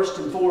one, first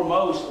and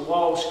foremost, the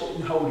walls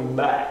couldn't hold him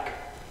back.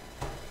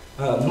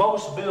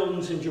 Most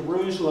buildings in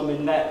Jerusalem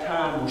in that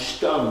time were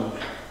stone.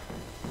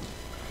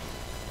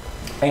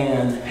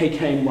 And he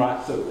came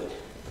right through it.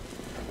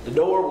 The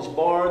door was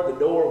barred, the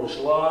door was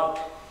locked,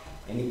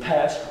 and he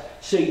passed.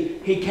 See,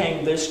 he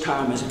came this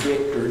time as a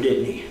victor,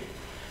 didn't he?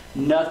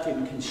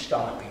 Nothing can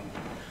stop him.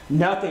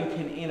 Nothing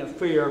can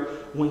interfere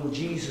when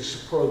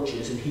Jesus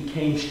approaches. And he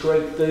came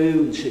straight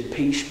through and said,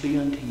 peace be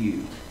unto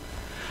you.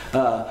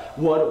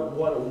 What a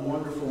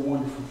wonderful,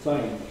 wonderful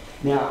thing.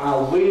 Now, I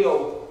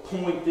will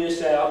point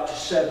this out to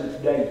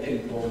Seventh Day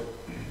people.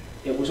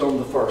 It was on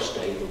the first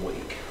day of the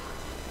week.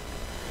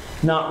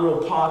 Not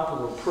real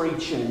popular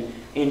preaching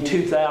in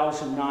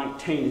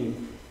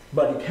 2019,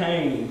 but he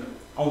came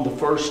on the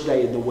first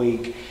day of the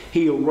week.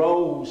 He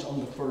arose on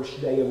the first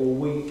day of the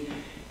week.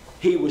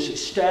 He was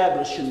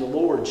established in the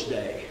Lord's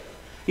Day.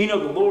 You know,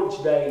 the Lord's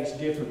Day is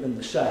different than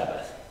the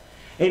Sabbath.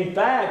 In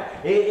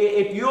fact,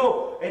 if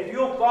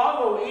you'll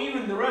follow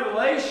even the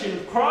revelation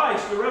of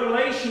Christ, the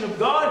revelation of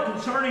God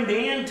concerning the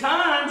end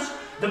times,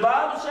 the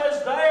Bible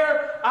says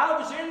there, I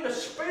was in the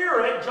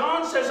Spirit.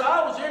 John says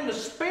I was in the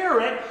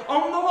Spirit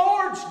on the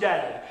Lord's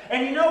Day.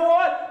 And you know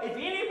what? If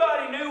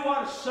anybody knew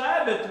what a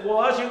Sabbath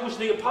was, it was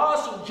the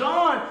Apostle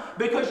John.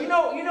 Because you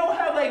know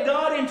how they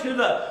got into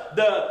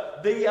the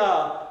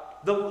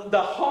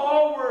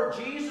hall where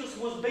Jesus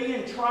was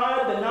being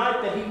tried the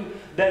night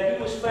that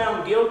he was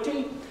found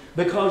guilty?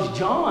 Because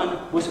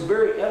John was a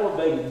very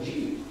elevated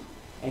Jew.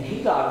 And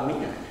he got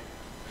him in.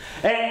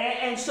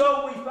 And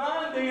so we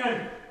find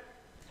then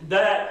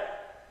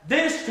that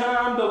this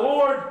time the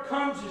Lord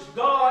comes as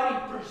God. He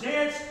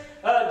presents,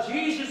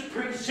 Jesus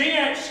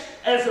presents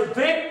as a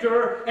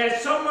victor, as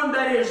someone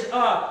that is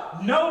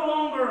no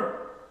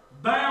longer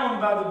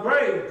bound by the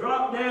grave.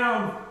 Drop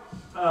down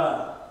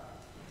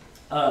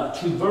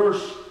to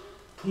verse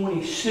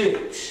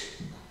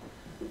 26.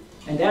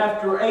 And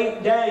after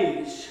 8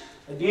 days,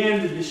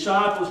 again the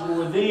disciples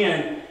were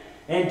within,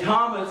 and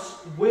Thomas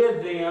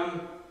with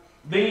them.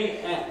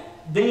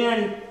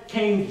 Then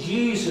came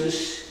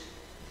Jesus,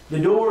 the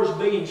doors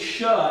being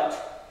shut,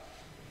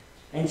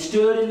 and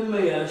stood in the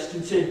midst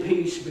and said,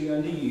 peace be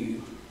unto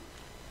you.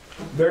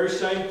 Very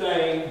same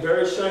thing,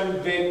 very same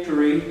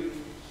victory.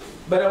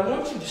 But I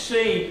want you to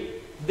see,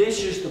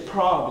 this is the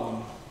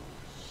problem.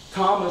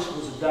 Thomas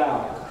was a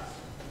doubter.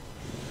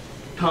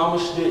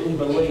 Thomas didn't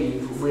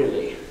believe,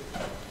 really.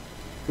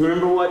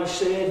 Remember what he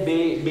said,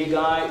 Big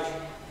Ike?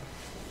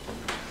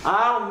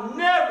 I'll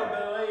never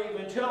believe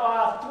until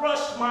I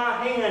thrust my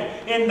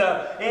hand in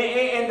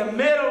the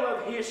middle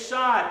of his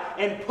side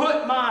and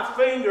put my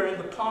finger in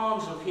the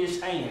palms of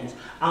his hands.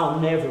 I'll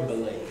never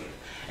believe.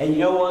 And you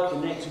know what the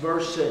next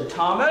verse said?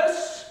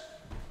 Thomas,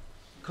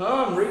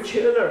 come, reach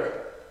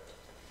hither.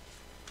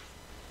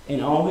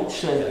 And all it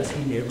says,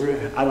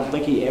 I don't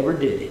think he ever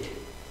did it.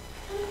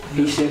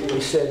 He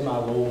simply said, my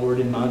Lord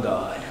and my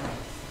God.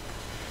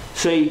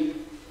 See,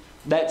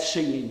 that's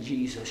seeing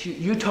Jesus.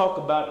 You talk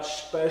about a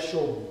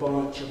special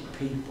bunch of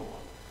people.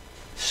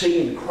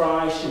 Seeing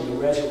Christ in the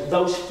resurrection.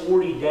 Those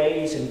 40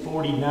 days and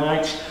 40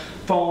 nights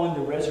following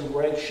the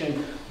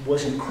resurrection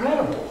was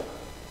incredible.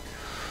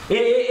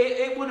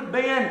 It would have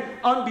been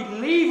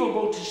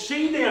unbelievable to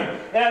see them,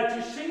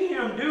 to see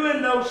him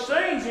doing those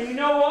things. And you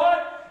know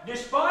what?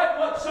 Despite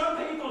what some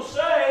people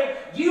say,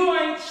 you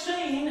ain't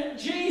seen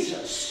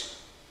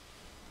Jesus.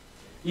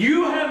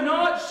 You have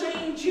not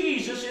seen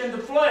Jesus in the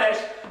flesh,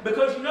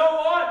 because you know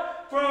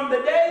what? From the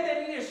day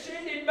that he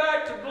ascended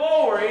back to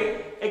glory,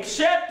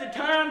 except the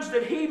times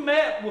that he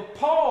met with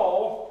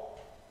Paul,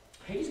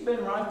 he's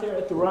been right there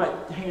at the right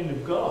hand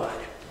of God.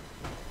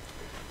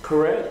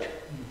 Correct?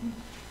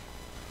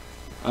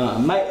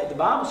 The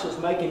Bible says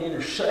make an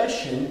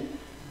intercession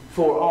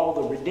for all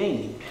the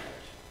redeemed.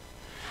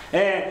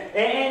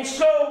 And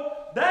so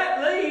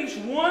that leaves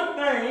one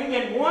thing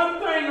and one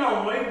thing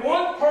only,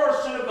 one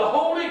person of the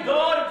holy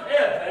God of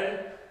heaven,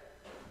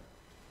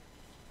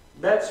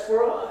 that's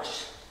for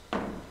us.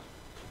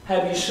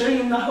 Have you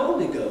seen the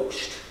Holy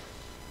Ghost?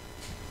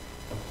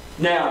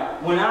 Now,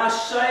 when I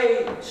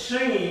say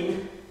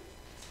seen,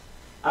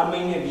 I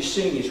mean, have you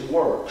seen His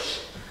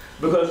works?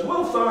 Because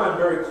we'll find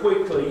very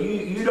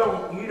quickly, you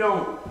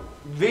don't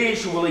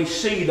visually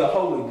see the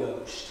Holy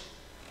Ghost.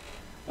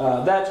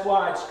 That's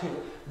why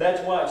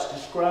it's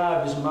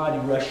described as mighty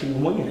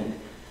rushing wind.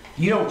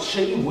 You don't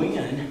see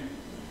wind,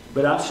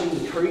 but I've seen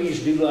the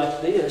trees do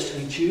like this,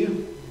 ain't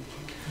you?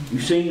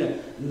 You've seen the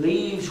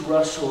leaves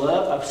rustle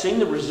up. I've seen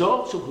the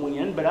results of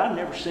wind, but I've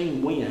never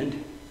seen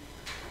wind.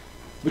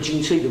 But you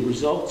can see the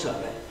results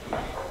of it.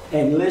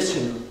 And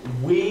listen,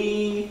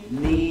 we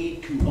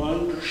need to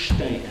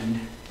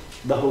understand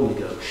the Holy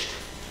Ghost.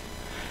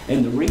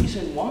 And the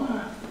reason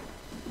why,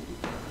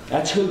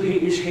 that's who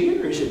He is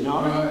here, is it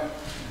not? Right.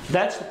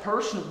 That's the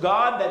person of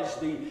God. That is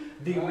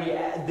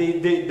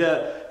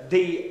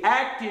the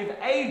active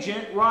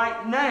agent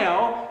right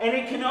now. And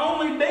it can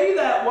only be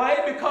that way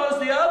because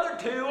the other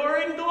two are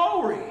in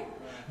glory.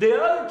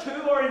 The other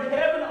two are in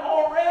heaven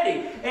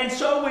already. And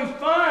so we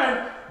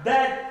find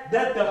that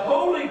the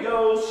Holy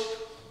Ghost,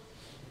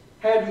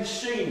 have you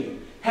seen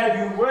Him? Have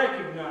you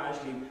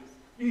recognized Him?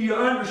 Do you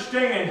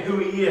understand who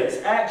He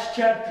is? Acts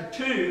chapter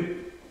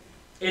 2,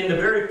 in the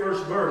very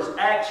first verse.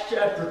 Acts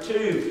chapter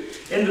 2,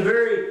 in the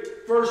very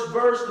first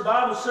verse, the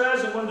Bible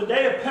says, and when the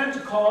day of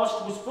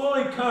Pentecost was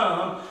fully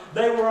come,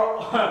 they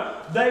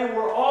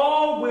were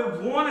all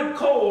with one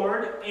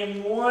accord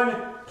in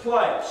one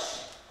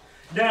place.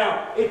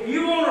 Now, if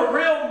you want a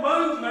real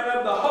movement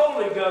of the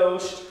Holy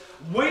Ghost,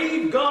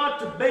 we've got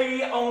to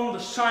be on the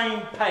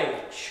same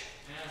page.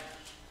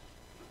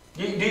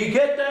 Do you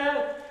get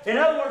that? In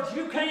other words,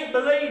 you can't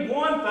believe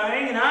one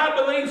thing and I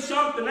believe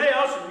something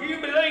else, and you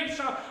believe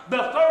the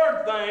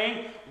third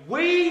thing.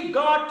 We've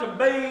got to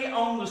be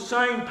on the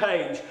same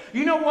page.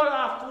 You know what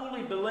I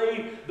fully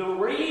believe? The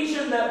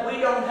reason that we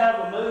don't have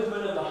a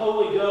movement of the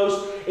Holy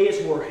Ghost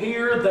is we're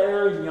here,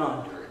 there, and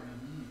yonder.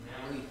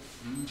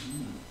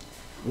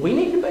 We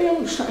need to be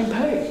on the same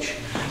page.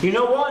 You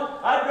know what?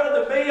 I'd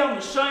rather be on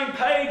the same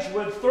page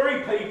with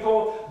 3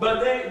 people,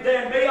 but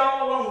than be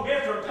all on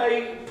different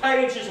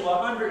pages of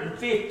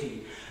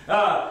 150.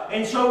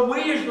 And so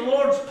we as the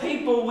Lord's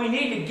people, we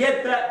need to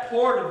get that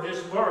part of this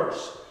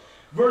verse.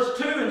 Verse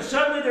 2, and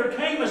suddenly there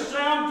came a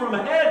sound from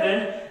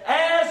heaven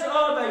as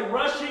of a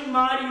rushing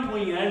mighty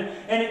wind,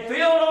 and it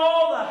filled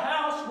all the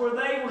house where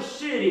they were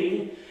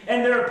sitting.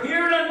 And there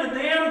appeared unto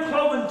them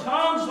cloven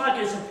tongues like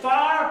as of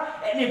fire,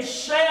 and it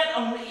sat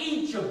on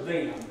each of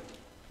them.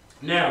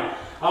 Now,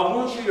 I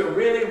want you to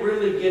really,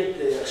 really get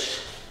this,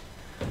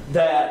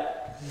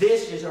 that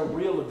this is a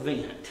real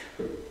event.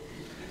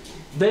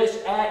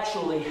 This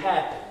actually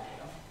happened.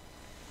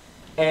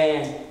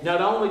 And not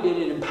only did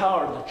it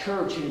empower the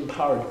church, it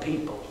empowered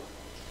people.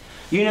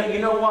 You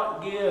know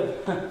what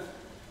give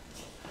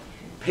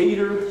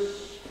Peter,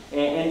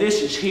 and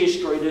this is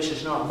history, this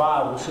is not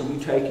Bible, so we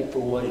take it for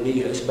what it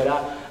is. But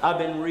I've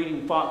been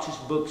reading Fox's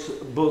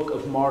book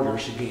of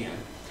Martyrs again.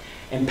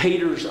 And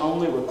Peter's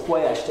only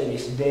request at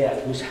his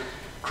death was,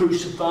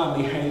 crucify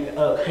me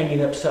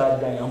hanging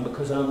upside down,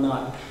 because I'm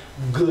not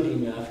good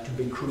enough to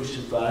be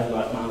crucified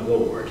like my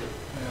Lord.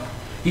 Yeah.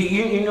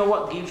 You know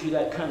what gives you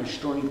that kind of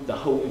strength? The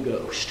Holy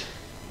Ghost.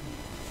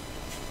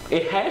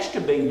 It has to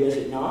be, does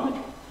it not?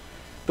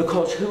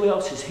 Because who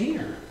else is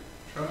here?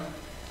 Right.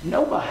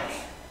 Nobody.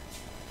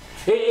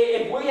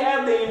 If we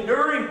have the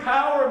enduring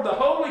power of the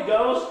Holy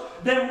Ghost,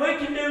 then we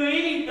can do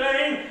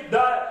anything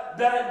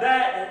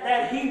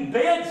that He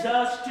bids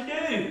us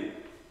to do.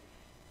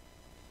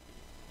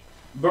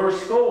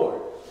 Verse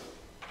 4.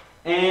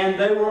 And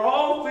they were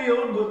all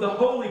filled with the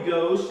Holy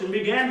Ghost and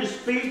began to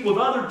speak with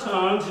other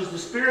tongues as the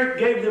Spirit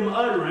gave them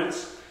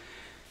utterance.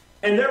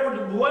 And there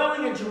were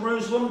dwelling in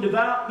Jerusalem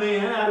devout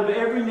men out of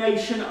every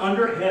nation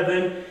under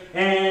heaven.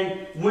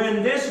 And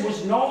when this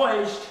was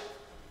noised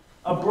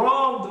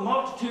abroad, the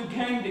multitude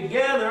came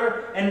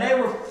together, and they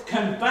were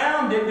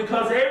confounded,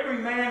 because every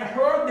man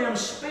heard them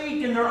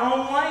speak in their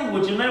own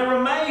language. And they were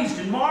amazed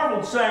and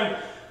marveled, saying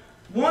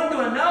one to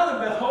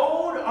another,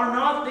 behold, are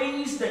not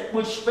these that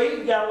which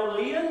speak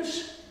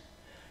Galileans?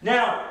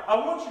 Now, I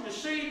want you to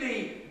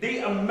see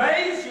the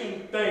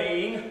amazing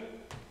thing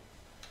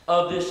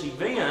of this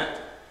event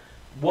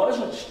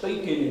wasn't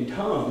speaking in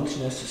tongues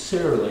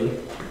necessarily.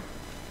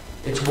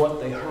 It's what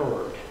they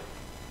heard.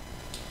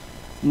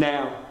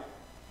 Now,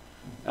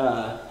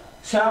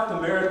 South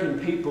American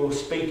people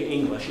speak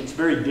English. It's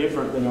very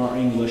different than our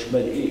English,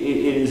 but it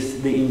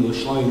is the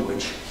English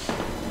language.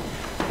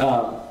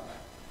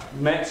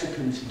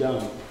 Mexicans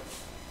don't.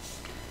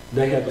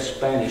 They have a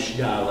Spanish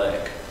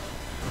dialect.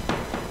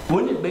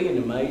 Wouldn't it be an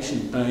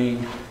amazing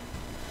thing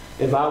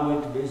if I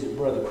went to visit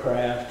Brother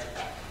Kraft,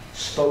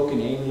 spoke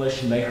in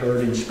English, and they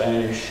heard in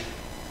Spanish?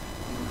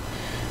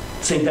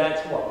 See,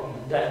 that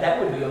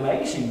would be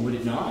amazing, would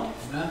it not?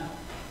 Yeah.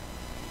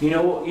 You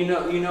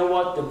know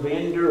what the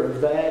vendor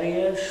of that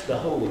is? The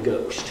Holy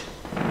Ghost.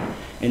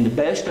 And the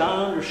best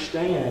I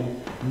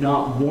understand,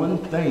 not one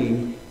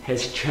thing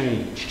has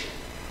changed.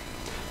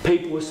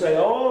 People would say,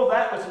 oh,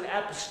 that was an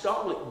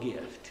apostolic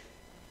gift.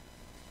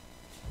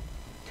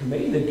 To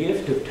me, the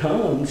gift of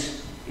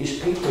tongues is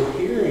people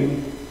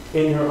hearing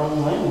in their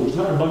own language,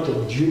 not a bunch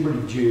of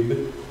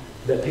jibber-jib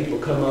that people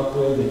come up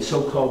with in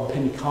so-called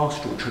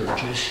Pentecostal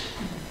churches.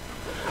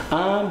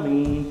 I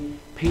mean,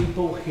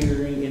 people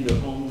hearing in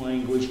their own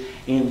language,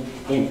 and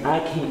I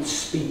can't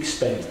speak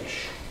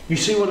Spanish. You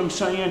see what I'm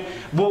saying?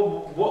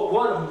 Well,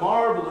 what a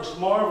marvelous,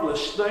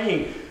 marvelous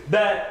thing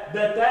that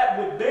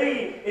would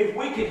be if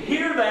we could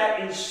hear that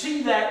and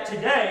see that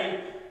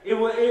today. It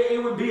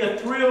would be a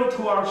thrill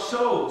to our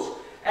souls.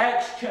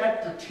 Acts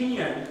chapter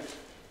 10,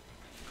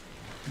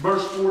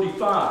 verse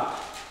 45.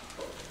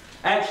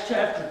 Acts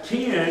chapter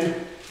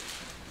 10,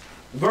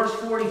 verse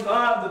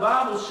 45, the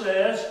Bible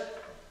says,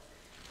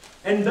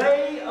 "And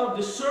they of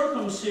the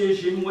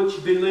circumcision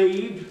which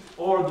believed,"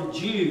 or the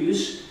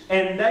Jews,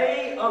 "and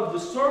they of the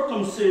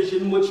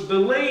circumcision which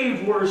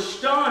believed were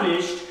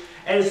astonished,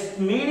 as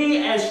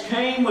many as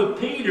came with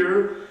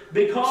Peter,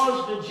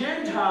 because the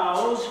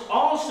Gentiles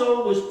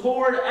also was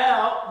poured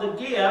out the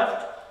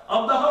gift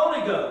of the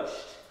Holy Ghost."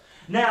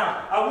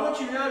 Now, I want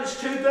you to notice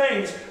two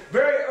things.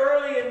 Very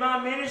early in my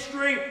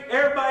ministry,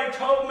 everybody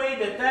told me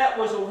that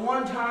was a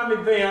one-time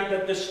event,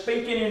 that the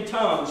speaking in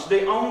tongues.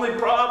 The only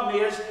problem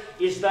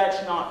is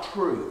that's not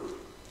true.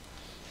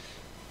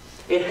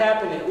 It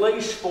happened at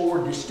least 4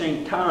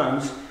 distinct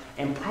times,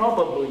 and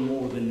probably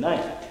more than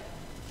that.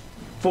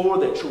 4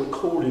 that's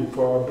recorded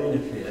for our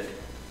benefit.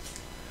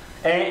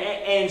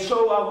 And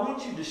so I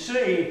want you to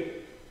see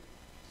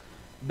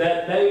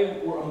that they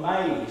were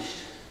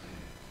amazed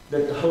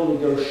that the Holy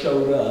Ghost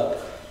showed up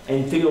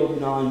and filled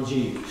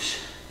non-Jews.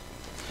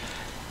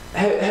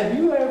 Have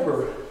you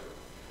ever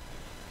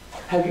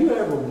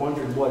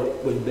wondered what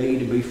it would be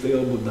to be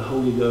filled with the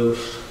Holy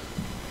Ghost?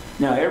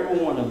 Now, every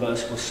one of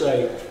us will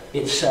say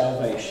it's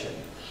salvation.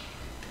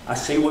 I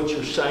see what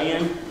you're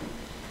saying,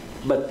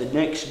 but the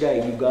next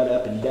day you got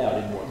up and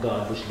doubted what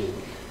God was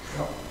doing.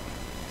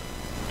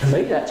 To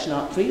me, that's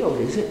not filled,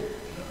 is it?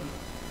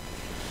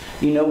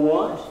 You know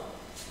what?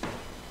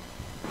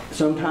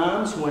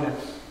 Sometimes when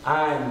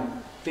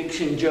I'm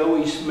fixing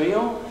Joey's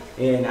meal,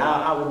 and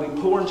I will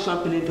be pouring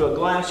something into a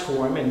glass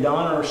for him, and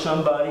Donna or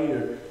somebody,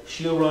 or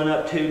she'll run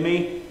up to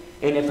me,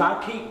 and if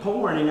I keep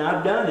pouring and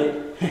I've done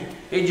it,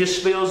 it just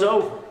spills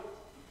over.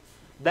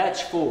 That's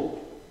full.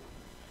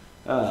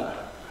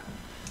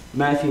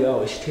 Matthew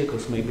always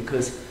tickles me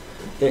because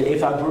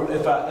if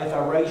I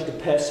raised a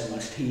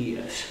pessimist, he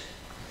is,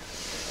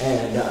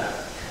 and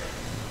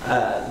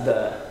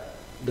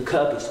the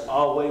cup is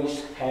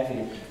always half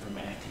empty for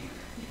Matthew.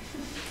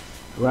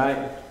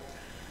 Right?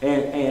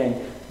 And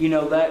you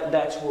know,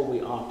 that's where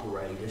we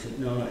operate, is it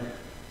not?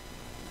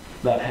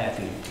 About half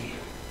empty.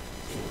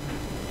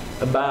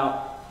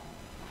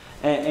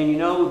 And you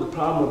know, the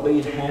problem with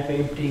being half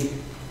empty,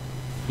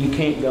 you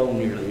can't go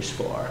nearly as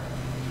far.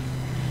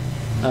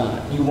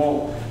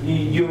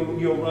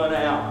 You'll run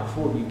out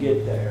before you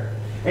get there.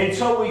 And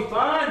so we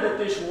find that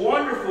this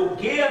wonderful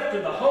gift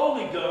of the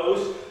Holy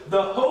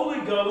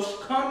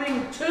Ghost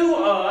coming to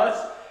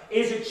us,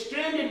 is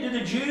extended to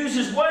the Jews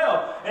as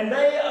well. And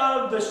they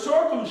of the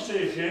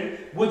circumcision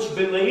which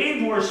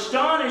believed were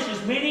astonished,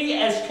 as many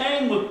as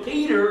came with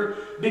Peter,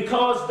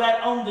 because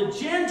that on the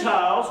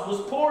Gentiles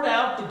was poured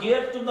out the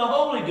gift of the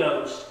Holy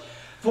Ghost.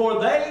 For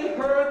they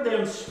heard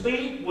them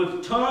speak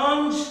with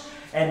tongues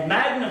and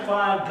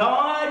magnify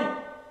God.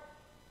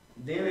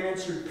 Then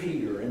answered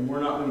Peter, and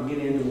we're not going to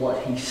get into what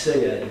he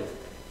said,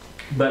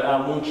 but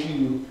I want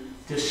you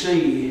to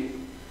see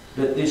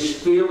that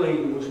this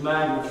feeling was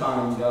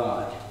magnifying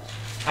God.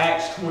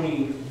 Acts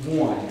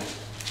 21.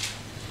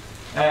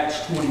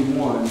 Acts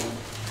 21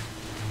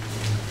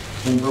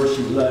 in verse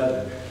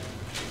 11.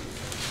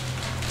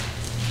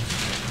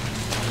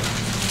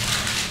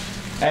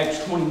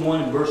 Acts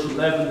 21 in verse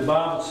 11, the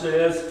Bible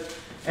says,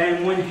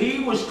 "And when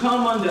he was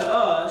come unto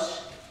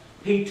us,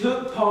 he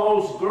took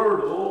Paul's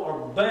girdle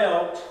or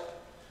belt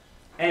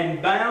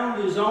and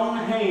bound his own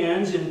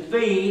hands and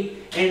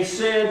feet and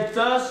said,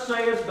 Thus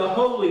saith the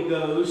Holy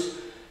Ghost,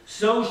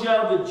 So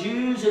shall the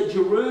Jews at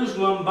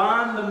Jerusalem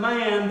bind the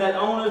man that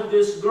owneth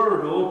this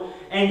girdle,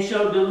 and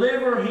shall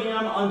deliver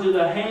him unto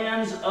the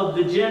hands of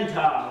the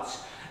Gentiles."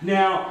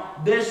 Now,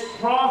 this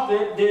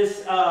prophet,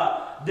 this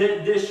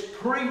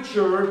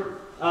preacher,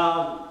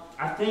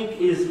 I think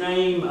his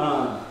name,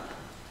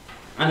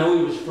 I know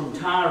he was from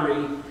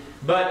Tyre,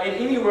 but at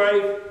any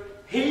rate,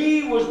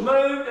 he was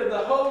moved of the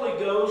Holy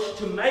Ghost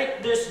to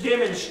make this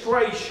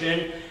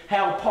demonstration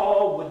how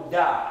Paul would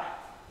die.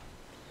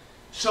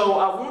 So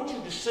I want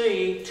you to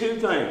see two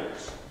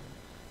things.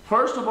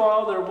 First of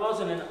all, there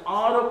wasn't an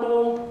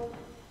audible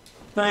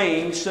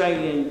thing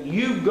saying,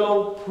 "You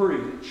go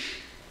preach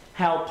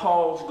how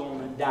Paul's going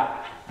to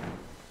die."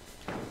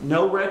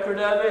 No record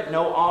of it,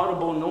 no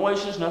audible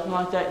noises, nothing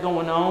like that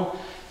going on.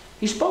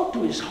 He spoke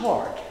to his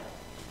heart.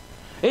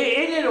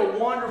 Isn't it a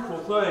wonderful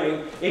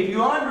thing? If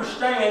you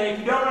understand, if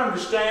you don't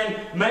understand,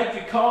 make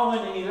your calling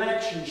and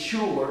election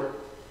sure.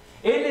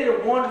 Isn't it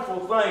a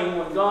wonderful thing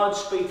when God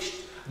speaks,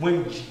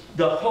 when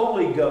the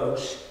Holy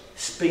Ghost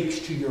speaks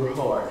to your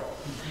heart.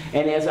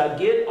 And as I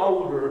get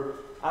older,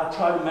 I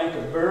try to make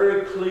a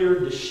very clear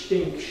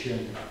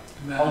distinction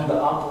on the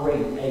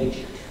operating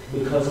agent,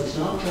 because it's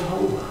not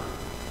Jehovah.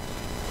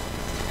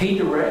 He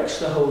directs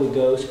the Holy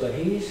Ghost, but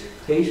he's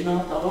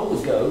not the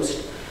Holy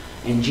Ghost.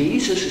 And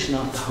Jesus is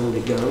not the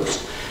Holy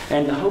Ghost.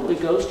 And the Holy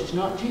Ghost is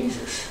not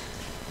Jesus.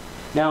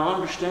 Now I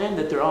understand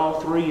that they're all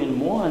three in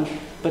one,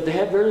 but they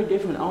have very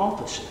different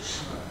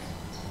offices.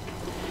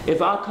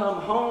 If I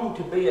come home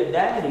to be a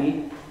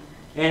daddy,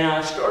 and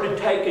I started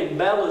taking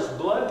Bella's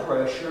blood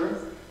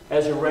pressure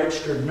as a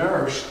registered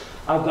nurse,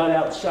 I've got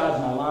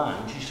outside my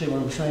lines. You see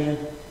what I'm saying?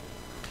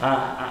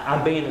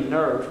 I'm being a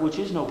nurse, which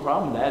is no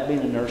problem, Dad, being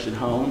a nurse at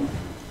home.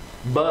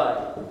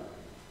 But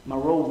my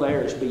role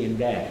there is being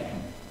daddy.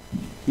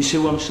 You see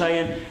what I'm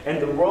saying? And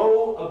the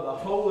role of the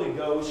Holy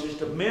Ghost is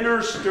to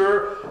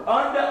minister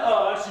unto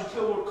us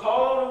until we're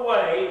called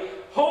away,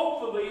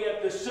 hopefully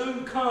at the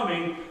soon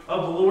coming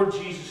of the Lord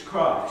Jesus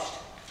Christ.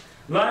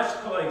 Last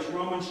place,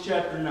 Romans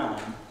chapter 9.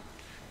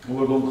 And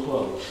we're going to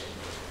close.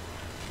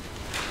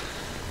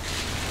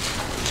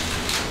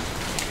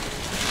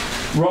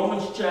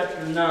 Romans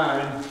chapter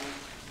 9,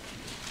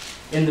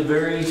 in the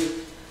very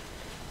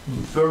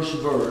first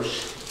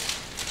verse,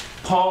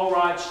 Paul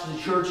writes to the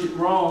church at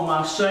Rome,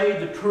 I say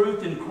the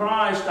truth in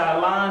Christ, I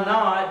lie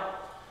not,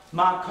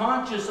 my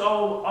conscience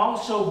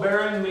also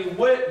bearing me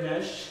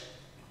witness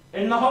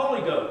in the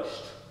Holy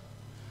Ghost.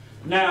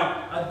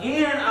 Now,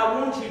 again, I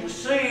want you to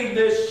see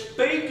this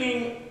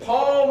speaking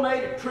Paul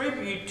made a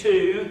tribute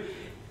to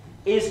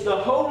is the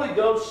Holy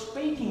Ghost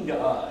speaking to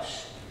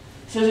us.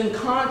 It says in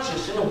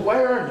conscience, in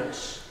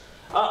awareness.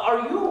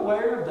 Are you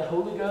aware of the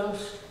Holy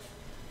Ghost?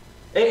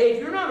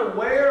 If you're not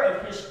aware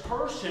of His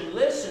person,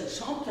 listen,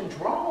 something's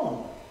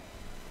wrong.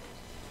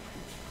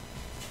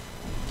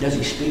 Does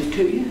He speak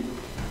to you?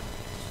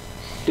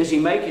 Does He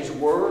make His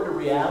Word a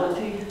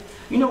reality?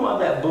 You know why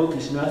that book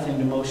is nothing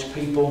to most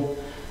people?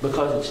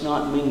 Because it's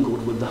not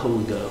mingled with the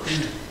Holy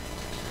Ghost.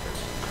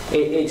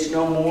 It's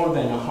no more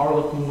than a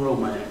harlequin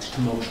romance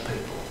to most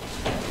people.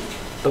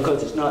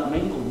 Because it's not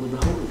mingled with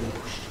the Holy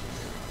Ghost.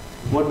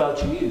 What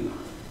about you?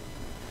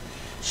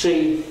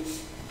 See,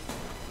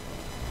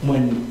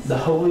 when the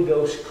Holy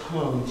Ghost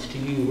comes to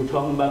you, we're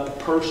talking about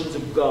the persons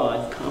of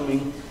God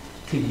coming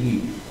to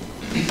you.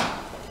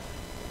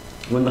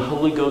 When the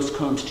Holy Ghost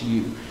comes to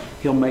you,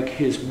 He'll make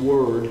His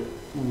Word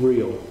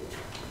real.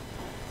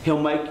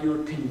 He'll make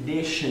your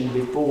condition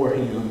before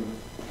Him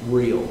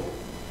real.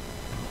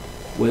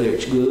 Whether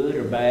it's good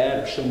or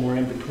bad or somewhere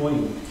in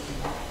between,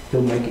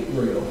 He'll make it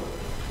real.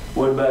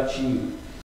 What about you?